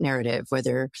transcendent narrative,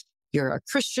 whether you're a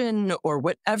Christian or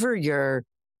whatever your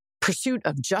pursuit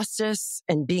of justice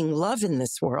and being love in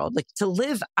this world, like to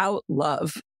live out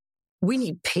love, we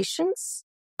need patience.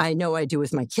 I know I do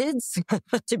with my kids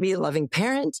to be a loving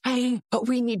parent, but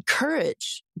we need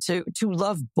courage to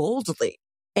love boldly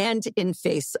and in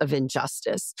face of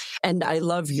injustice. And I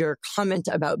love your comment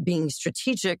about being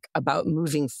strategic, about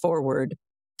moving forward,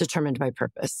 determined by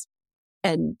purpose.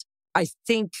 And I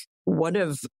think one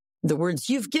of the words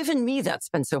you've given me that's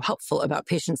been so helpful about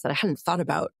patience that I hadn't thought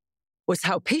about was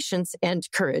how patience and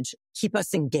courage keep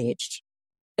us engaged.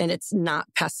 And it's not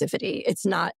passivity. It's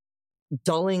not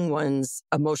dulling one's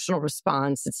emotional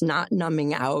response. It's not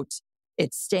numbing out.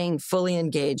 It's staying fully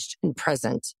engaged and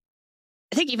present.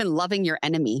 I think even loving your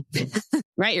enemy,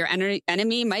 right? Your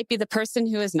enemy might be the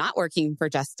person who is not working for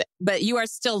justice, but you are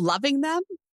still loving them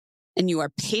and you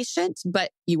are patient,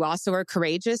 but you also are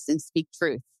courageous and speak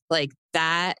truth. Like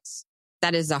that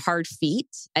is a hard feat.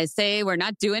 I say we're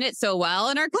not doing it so well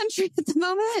in our country at the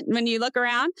moment when you look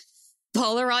around,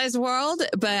 polarized world,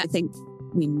 but I think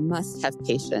we must have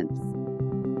patience.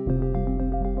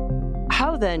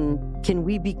 How then can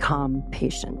we become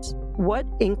patient? What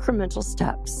incremental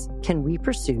steps can we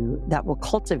pursue that will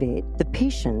cultivate the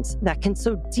patience that can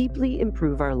so deeply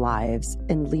improve our lives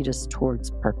and lead us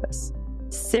towards purpose?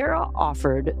 Sarah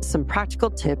offered some practical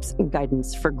tips and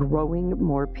guidance for growing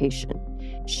more patient.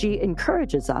 She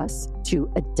encourages us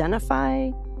to identify,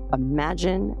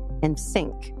 imagine, and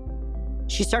think.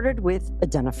 She started with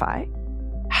identify.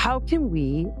 How can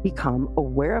we become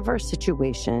aware of our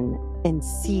situation and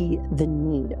see the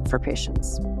need for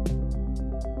patience?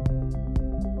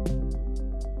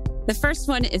 The first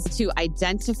one is to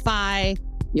identify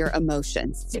your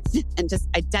emotions and just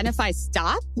identify,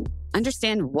 stop,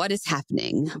 understand what is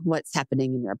happening, what's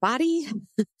happening in your body,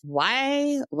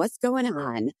 why, what's going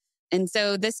on. And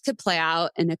so this could play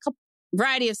out in a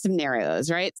variety of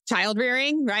scenarios, right? Child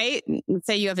rearing, right? Let's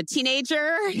say you have a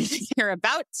teenager, you're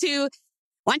about to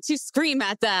want to scream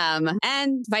at them,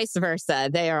 and vice versa.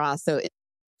 They are also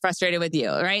frustrated with you,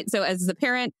 right? So as a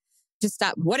parent, just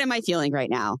stop. What am I feeling right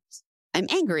now? I'm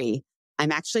angry.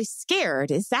 I'm actually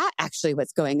scared. Is that actually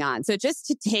what's going on? So just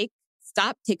to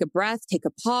stop, take a breath, take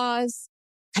a pause,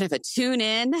 kind of tune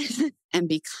in and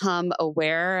become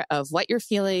aware of what you're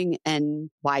feeling and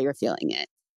why you're feeling it.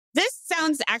 This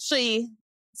sounds actually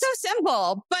so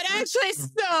simple, but actually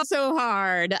so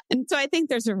hard. And so I think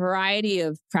there's a variety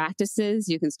of practices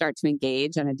you can start to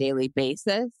engage on a daily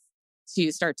basis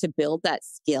to start to build that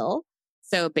skill.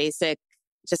 So basic,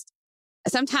 just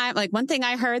sometimes, like one thing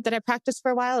I heard that I practiced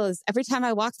for a while is every time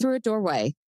I walk through a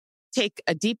doorway, take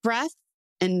a deep breath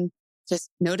and just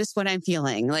notice what I'm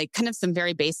feeling, like kind of some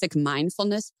very basic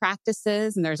mindfulness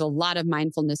practices. And there's a lot of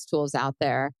mindfulness tools out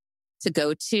there to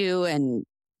go to and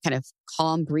kind of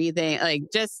calm breathing,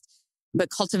 but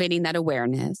cultivating that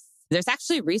awareness. There's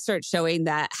actually research showing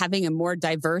that having a more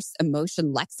diverse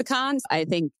emotion lexicon, I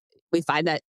think we find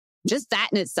that just that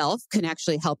in itself can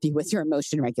actually help you with your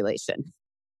emotion regulation.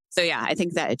 So yeah, I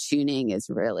think that attuning is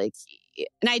really key.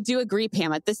 And I do agree,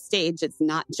 Pam, at this stage, it's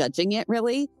not judging it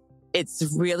really. It's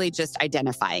really just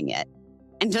identifying it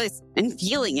and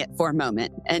feeling it for a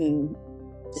moment and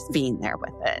just being there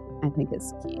with it, I think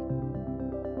is key.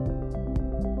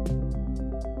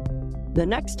 The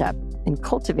next step in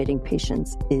cultivating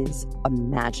patience is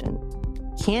imagine.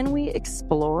 Can we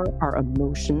explore our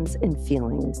emotions and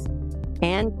feelings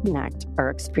and connect our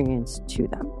experience to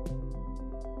them?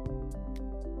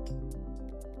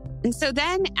 And so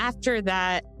then after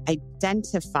that,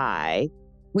 identify,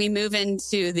 we move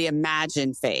into the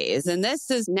imagine phase. And this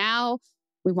is now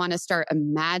we want to start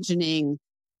imagining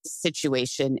the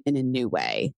situation in a new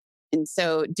way. And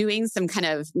so doing some kind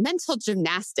of mental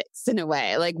gymnastics in a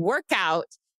way, like work out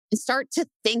and start to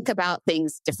think about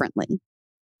things differently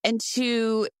and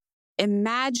to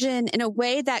imagine in a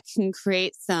way that can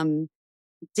create some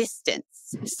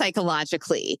distance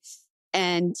psychologically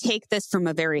and take this from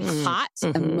a very hot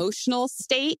emotional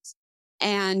state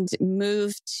and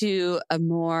move to a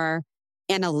more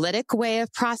analytic way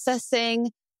of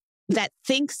processing that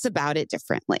thinks about it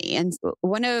differently. And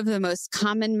one of the most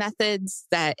common methods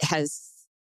that has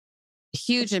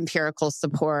huge empirical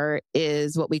support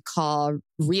is what we call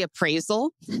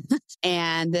reappraisal.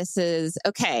 And this is,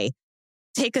 okay,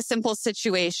 take a simple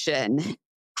situation.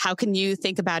 How can you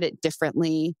think about it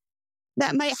differently?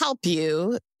 That might help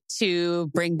you to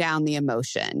bring down the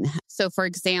emotion. So for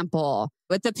example,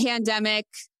 with the pandemic,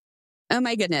 oh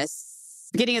my goodness,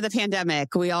 beginning of the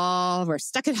pandemic, we all were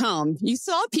stuck at home. You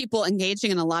saw people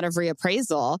engaging in a lot of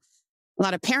reappraisal. A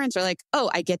lot of parents are like,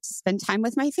 oh, I get to spend time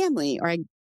with my family, or I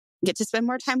get to spend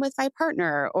more time with my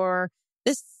partner, or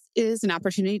this is an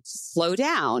opportunity to slow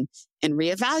down and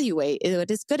reevaluate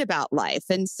what is good about life.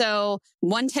 And so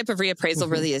one type of reappraisal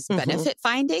really is benefit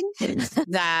finding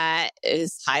that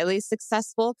is highly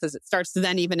successful because it starts to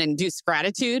then even induce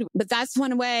gratitude. But that's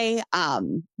one way.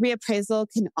 Reappraisal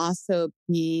can also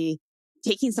be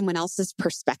taking someone else's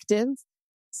perspective.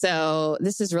 So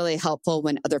this is really helpful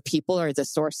when other people are the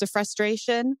source of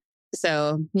frustration.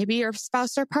 So maybe your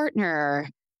spouse or partner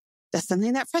does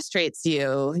something that frustrates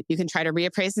you. You can try to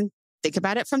reappraise and think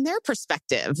about it from their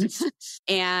perspective.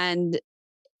 And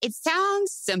it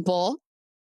sounds simple,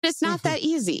 but it's not that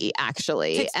easy,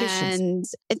 actually. And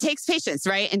it takes patience,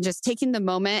 right? And just taking the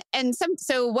moment. And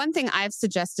so one thing I've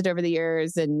suggested over the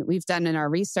years, and we've done in our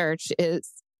research,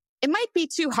 is it might be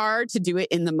too hard to do it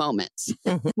in the moment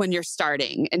when you're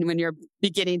starting and when you're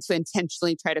beginning to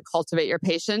intentionally try to cultivate your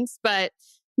patience. But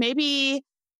maybe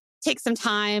take some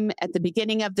time at the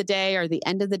beginning of the day or the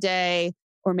end of the day,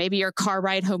 or maybe your car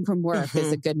ride home from work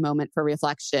is a good moment for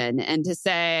reflection. And to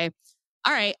say,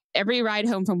 all right, every ride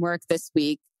home from work this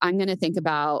week, I'm going to think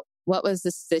about what was the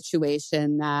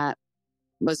situation that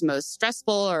was most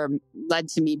stressful or led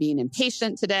to me being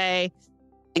impatient today,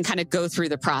 and kind of go through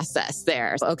the process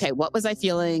there. Okay, what was I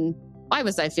feeling? Why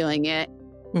was I feeling it?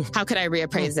 How could I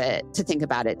reappraise it to think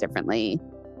about it differently?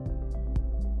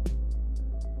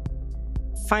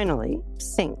 Finally,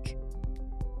 sync.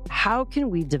 How can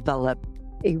we develop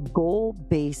a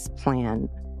goal-based plan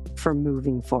for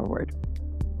moving forward?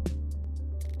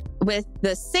 With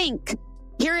the sync,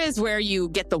 here is where you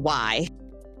get the why.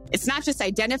 It's not just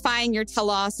identifying your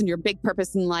telos and your big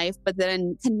purpose in life, but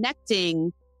then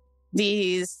connecting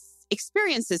these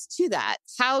experiences to that.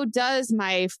 How does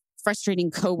my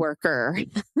frustrating coworker,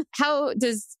 how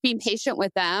does being patient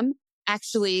with them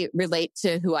actually relate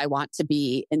to who I want to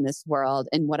be in this world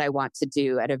and what I want to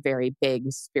do at a very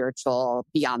big spiritual,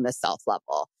 beyond the self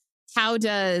level? How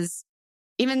does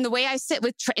even the way I sit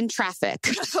with in traffic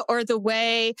or the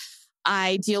way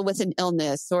I deal with an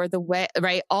illness or the way,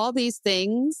 right? All these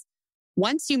things,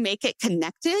 once you make it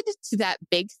connected to that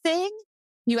big thing,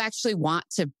 you actually want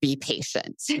to be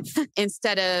patient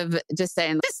instead of just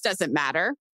saying, this doesn't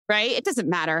matter, right? It doesn't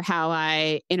matter how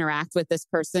I interact with this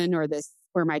person or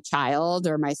my child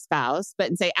or my spouse, but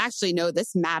and say, actually, no,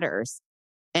 this matters.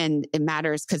 And it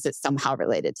matters because it's somehow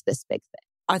related to this big thing.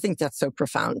 I think that's so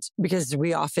profound because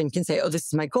we often can say, oh, this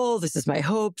is my goal. This is my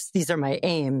hopes. These are my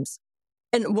aims.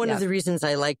 And one of the reasons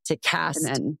I like to cast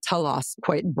telos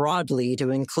quite broadly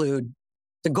to include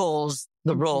the goals,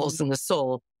 the roles, and the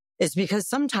soul is because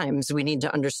sometimes we need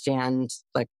to understand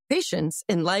like patience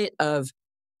in light of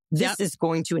this is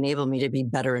going to enable me to be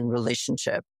better in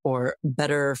relationship or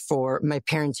better for my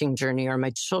parenting journey or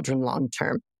my children long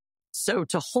term. So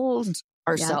to hold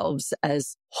ourselves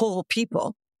as whole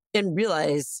people and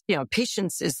realize,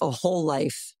 patience is a whole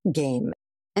life game.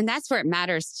 And that's where it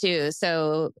matters too.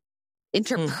 So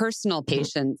interpersonal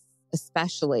patience,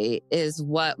 especially, is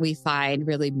what we find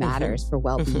really matters for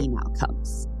well-being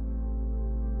outcomes.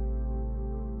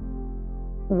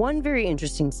 One very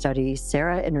interesting study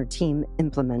Sarah and her team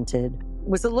implemented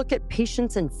was a look at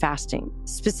patience and fasting,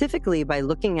 specifically by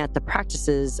looking at the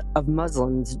practices of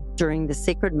Muslims during the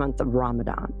sacred month of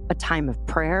Ramadan, a time of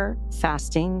prayer,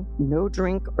 fasting, no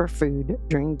drink or food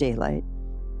during daylight,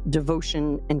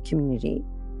 devotion, and community,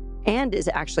 and is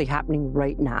actually happening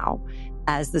right now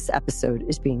as this episode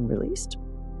is being released.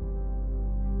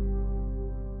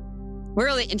 We're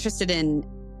really interested in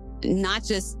not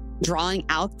just drawing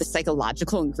out the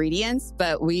psychological ingredients,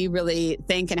 but we really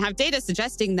think and have data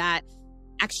suggesting that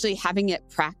actually having it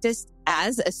practiced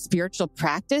as a spiritual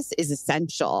practice is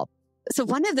essential. So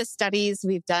one of the studies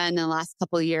we've done in the last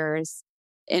couple of years,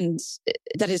 and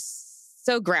that is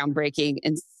so groundbreaking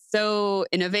and so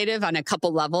innovative on a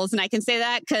couple levels. And I can say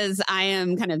that because I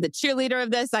am kind of the cheerleader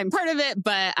of this. I'm part of it,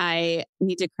 but I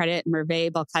need to credit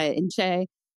Merve Balkaya Inche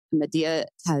Medea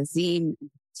Tazim in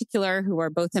particular, who are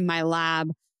both in my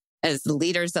lab as the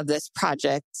leaders of this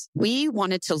project, we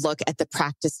wanted to look at the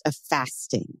practice of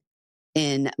fasting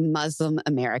in Muslim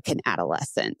American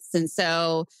adolescents. And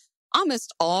so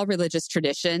almost all religious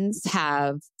traditions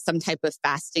have some type of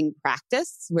fasting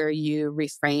practice where you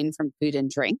refrain from food and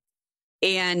drink.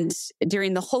 And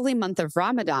during the holy month of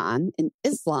Ramadan in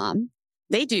Islam,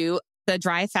 they do the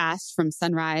dry fast from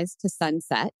sunrise to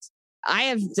sunset. I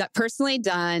have personally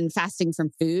done fasting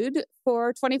from food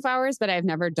for 24 hours, but I've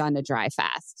never done a dry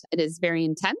fast. It is very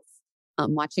intense.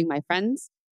 Watching my friends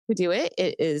who do it,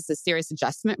 it is a serious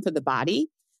adjustment for the body.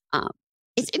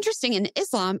 It's interesting, in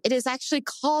Islam, it is actually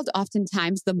called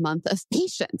oftentimes the month of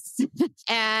patience.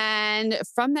 And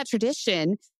from that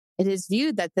tradition, it is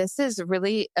viewed that this is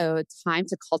really a time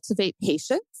to cultivate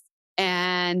patience,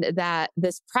 and that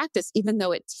this practice, even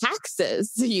though it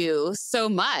taxes you so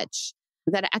much,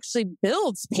 that it actually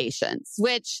builds patience,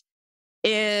 which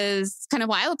is kind of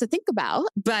wild to think about.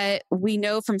 But we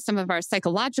know from some of our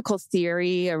psychological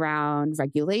theory around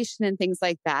regulation and things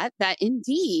like that, that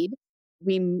indeed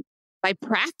by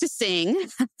practicing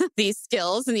these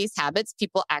skills and these habits,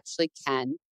 people actually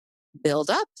can build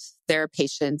up their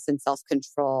patience and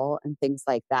self-control and things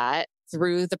like that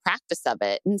through the practice of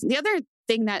it. And the other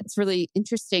thing that's really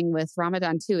interesting with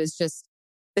Ramadan too is just,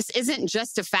 this isn't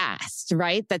just a fast,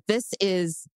 right? That this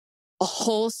is a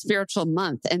whole spiritual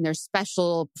month, and there's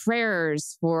special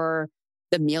prayers for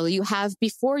the meal you have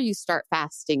before you start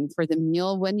fasting, for the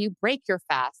meal when you break your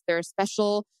fast. There are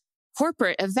special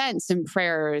corporate events and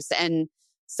prayers. And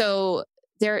so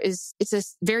it's a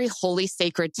very holy,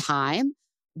 sacred time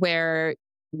where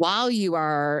while you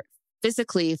are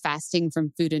physically fasting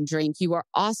from food and drink, you are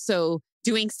also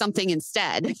doing something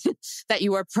instead, that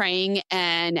you are praying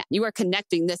and you are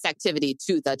connecting this activity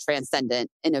to the transcendent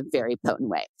in a very potent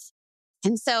way.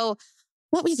 And so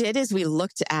what we did is we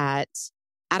looked at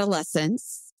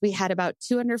adolescents. We had about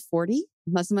 240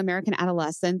 Muslim American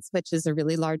adolescents, which is a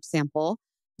really large sample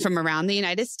from around the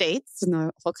United States and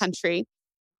the whole country.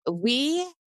 We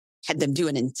had them do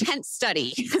an intense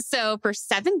study. So for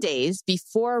 7 days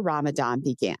before Ramadan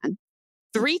began,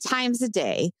 3 times a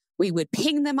day, we would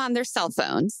ping them on their cell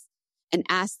phones and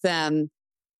ask them,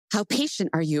 how patient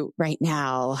are you right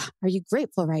now? Are you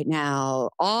grateful right now?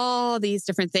 All these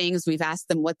different things. We've asked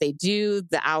them what they do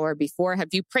the hour before. Have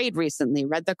you prayed recently?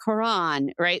 Read the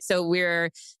Quran, right? So we're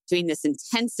doing this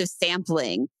intensive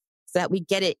sampling so that we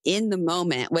get it in the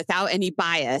moment without any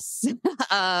bias of,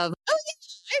 oh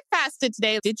yeah, I fasted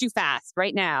today. Did you fast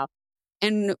right now?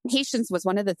 And patience was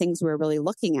one of the things we were really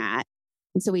looking at.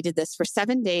 And so we did this for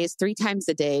 7 days, 3 times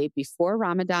a day before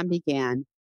Ramadan began,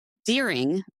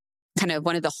 during kind of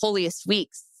one of the holiest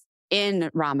weeks in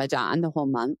Ramadan, the whole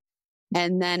month.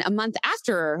 And then a month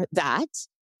after that,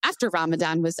 after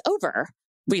Ramadan was over,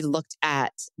 we looked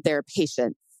at their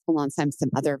patience alongside some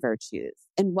other virtues.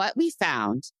 And what we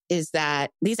found is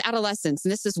that these adolescents,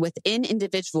 and this is within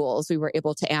individuals, we were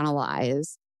able to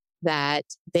analyze that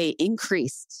they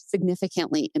increased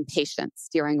significantly in patience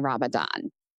during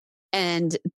Ramadan.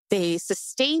 And they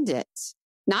sustained it,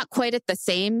 not quite at the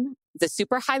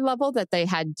super high level that they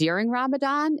had during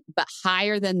Ramadan, but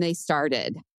higher than they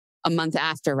started a month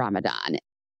after Ramadan.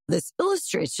 This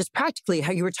illustrates just practically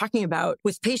how you were talking about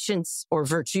with patience or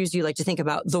virtues, you like to think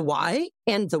about the why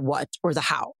and the what or the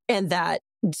how. And that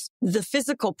the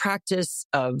physical practice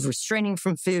of restraining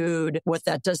from food, what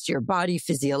that does to your body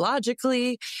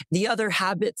physiologically, the other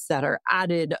habits that are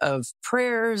added of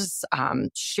prayers,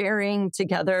 sharing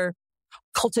together,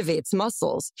 cultivates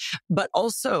muscles, but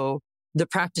also the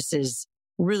practices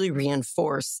really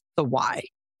reinforce the why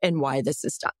and why this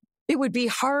is done. It would be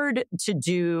hard to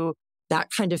do that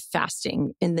kind of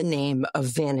fasting in the name of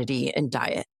vanity and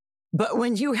diet. But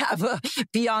when you have a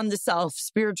beyond the self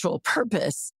spiritual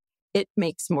purpose, it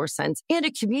makes more sense, and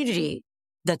a community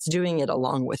that's doing it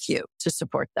along with you to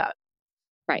support that.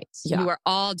 Right. Yeah. You are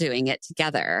all doing it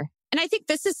together. And I think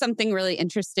this is something really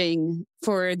interesting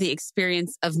for the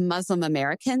experience of Muslim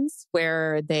Americans,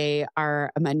 where they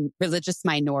are a religious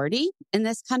minority in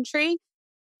this country,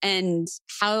 and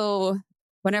how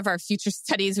one of our future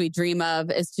studies we dream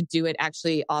of is to do it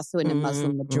actually also in a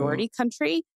Muslim majority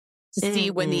country, to see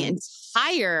when the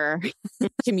entire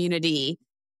community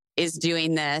is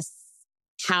doing this,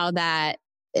 how that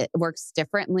it works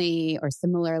differently or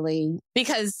similarly,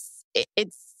 because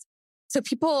so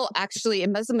people actually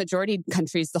in Muslim majority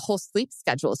countries, the whole sleep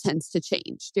schedule tends to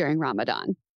change during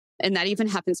Ramadan. And that even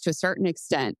happens to a certain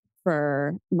extent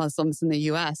for Muslims in the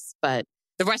US, but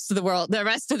the rest of the world, the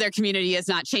rest of their community is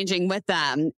not changing with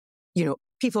them. You know,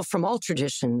 people from all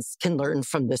traditions can learn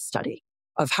from this study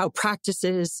of how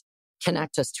practices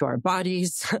connect us to our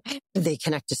bodies. They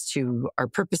connect us to our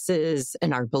purposes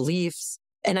and our beliefs.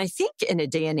 And I think in a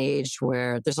day and age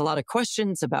where there's a lot of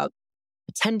questions about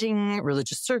attending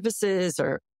religious services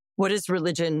or what is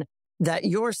religion, that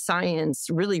your science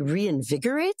really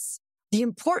reinvigorates the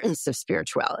importance of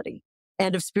spirituality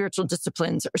and of spiritual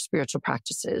disciplines or spiritual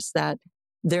practices, that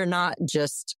they're not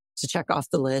just to check off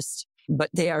the list, but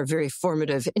they are very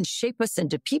formative and shape us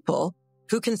into people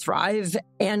who can thrive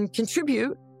and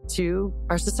contribute to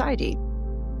our society.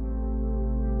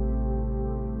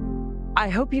 I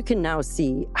hope you can now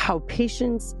see how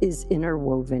patience is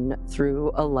interwoven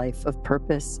through a life of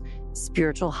purpose,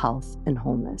 spiritual health, and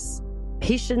wholeness.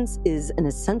 Patience is an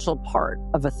essential part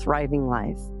of a thriving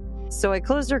life. So I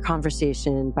closed our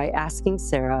conversation by asking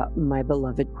Sarah my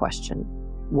beloved question: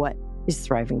 what is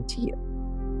thriving to you?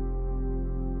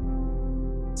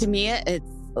 To me,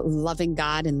 it's loving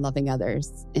God and loving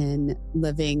others and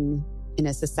living in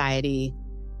a society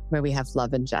where we have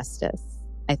love and justice.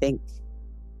 I think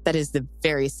that is the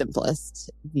very simplest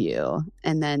view.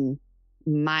 And then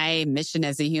my mission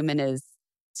as a human is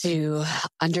to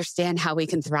understand how we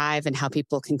can thrive and how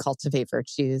people can cultivate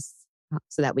virtues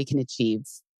so that we can achieve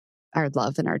our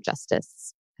love and our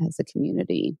justice as a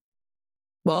community.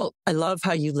 Well, I love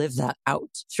how you live that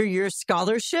out through your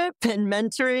scholarship and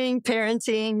mentoring,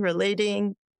 parenting,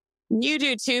 relating. You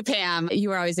do too, Pam.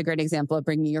 You are always a great example of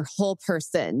bringing your whole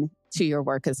person to your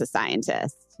work as a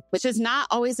scientist, which is not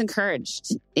always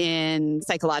encouraged in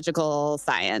psychological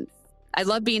science. I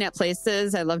love being at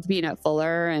places. I loved being at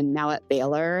Fuller and now at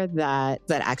Baylor that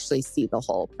actually see the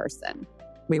whole person.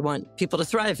 We want people to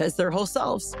thrive as their whole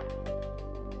selves.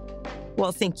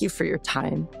 Well, thank you for your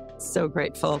time. So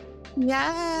grateful.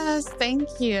 Yes, thank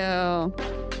you.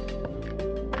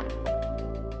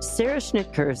 Sarah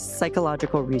Schnitker's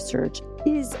psychological research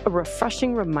is a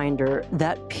refreshing reminder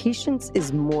that patience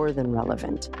is more than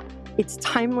relevant. It's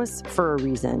timeless for a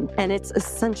reason, and it's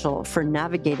essential for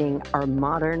navigating our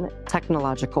modern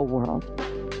technological world.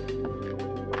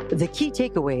 The key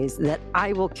takeaways that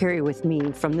I will carry with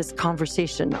me from this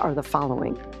conversation are the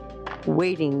following.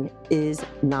 Waiting is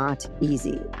not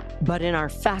easy, but in our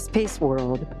fast-paced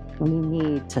world, we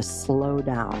need to slow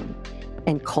down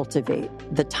and cultivate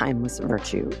the timeless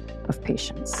virtue of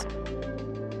patience.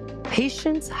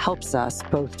 Patience helps us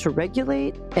both to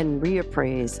regulate and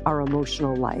reappraise our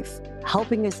emotional life,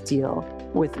 helping us deal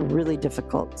with really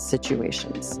difficult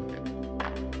situations.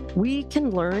 We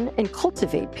can learn and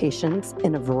cultivate patience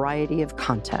in a variety of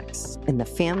contexts, in the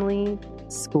family,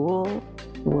 school,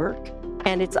 work,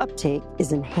 and its uptake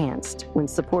is enhanced when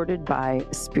supported by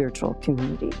a spiritual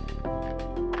community.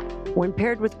 When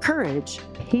paired with courage,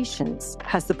 patience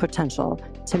has the potential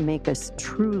to make us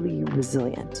truly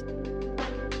resilient.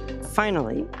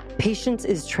 Finally, patience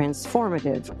is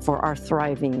transformative for our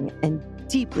thriving and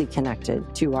deeply connected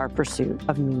to our pursuit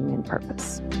of meaning and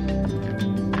purpose.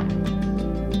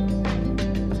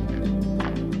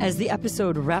 As the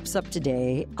episode wraps up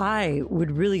today, I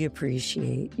would really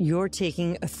appreciate your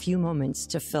taking a few moments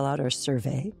to fill out our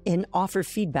survey and offer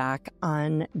feedback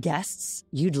on guests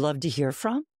you'd love to hear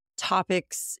from,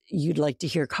 topics you'd like to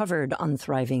hear covered on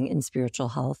thriving in spiritual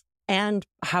health, and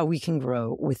how we can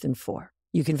grow within 4.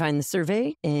 You can find the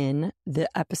survey in the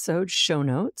episode show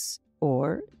notes,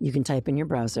 or you can type in your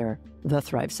browser,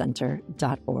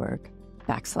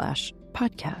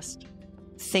 thethrivecenter.org/podcast.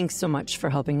 Thanks so much for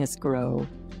helping us grow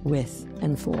with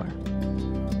and for.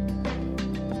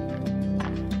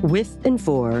 With and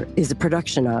For is a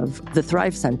production of the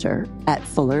Thrive Center at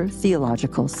Fuller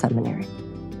Theological Seminary.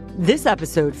 This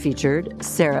episode featured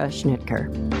Sarah Schnitker.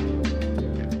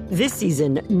 This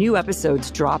season, new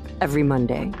episodes drop every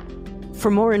Monday. For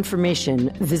more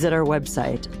information, visit our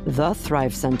website,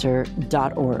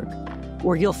 thethrivecenter.org,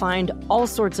 where you'll find all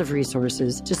sorts of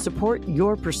resources to support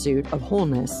your pursuit of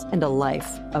wholeness and a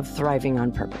life of thriving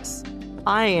on purpose.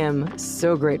 I am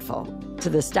so grateful to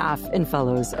the staff and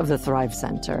fellows of the Thrive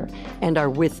Center and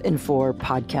our With and For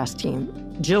podcast team.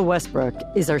 Jill Westbrook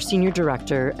is our senior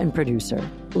director and producer.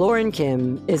 Lauren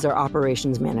Kim is our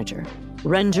operations manager.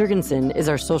 Ren Jurgensen is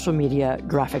our social media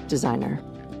graphic designer.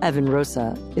 Evan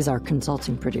Rosa is our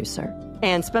consulting producer.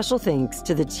 And special thanks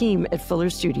to the team at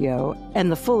Fuller Studio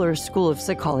and the Fuller School of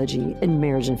Psychology and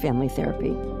Marriage and Family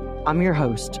Therapy. I'm your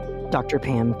host, Dr.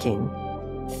 Pam King.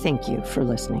 Thank you for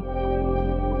listening.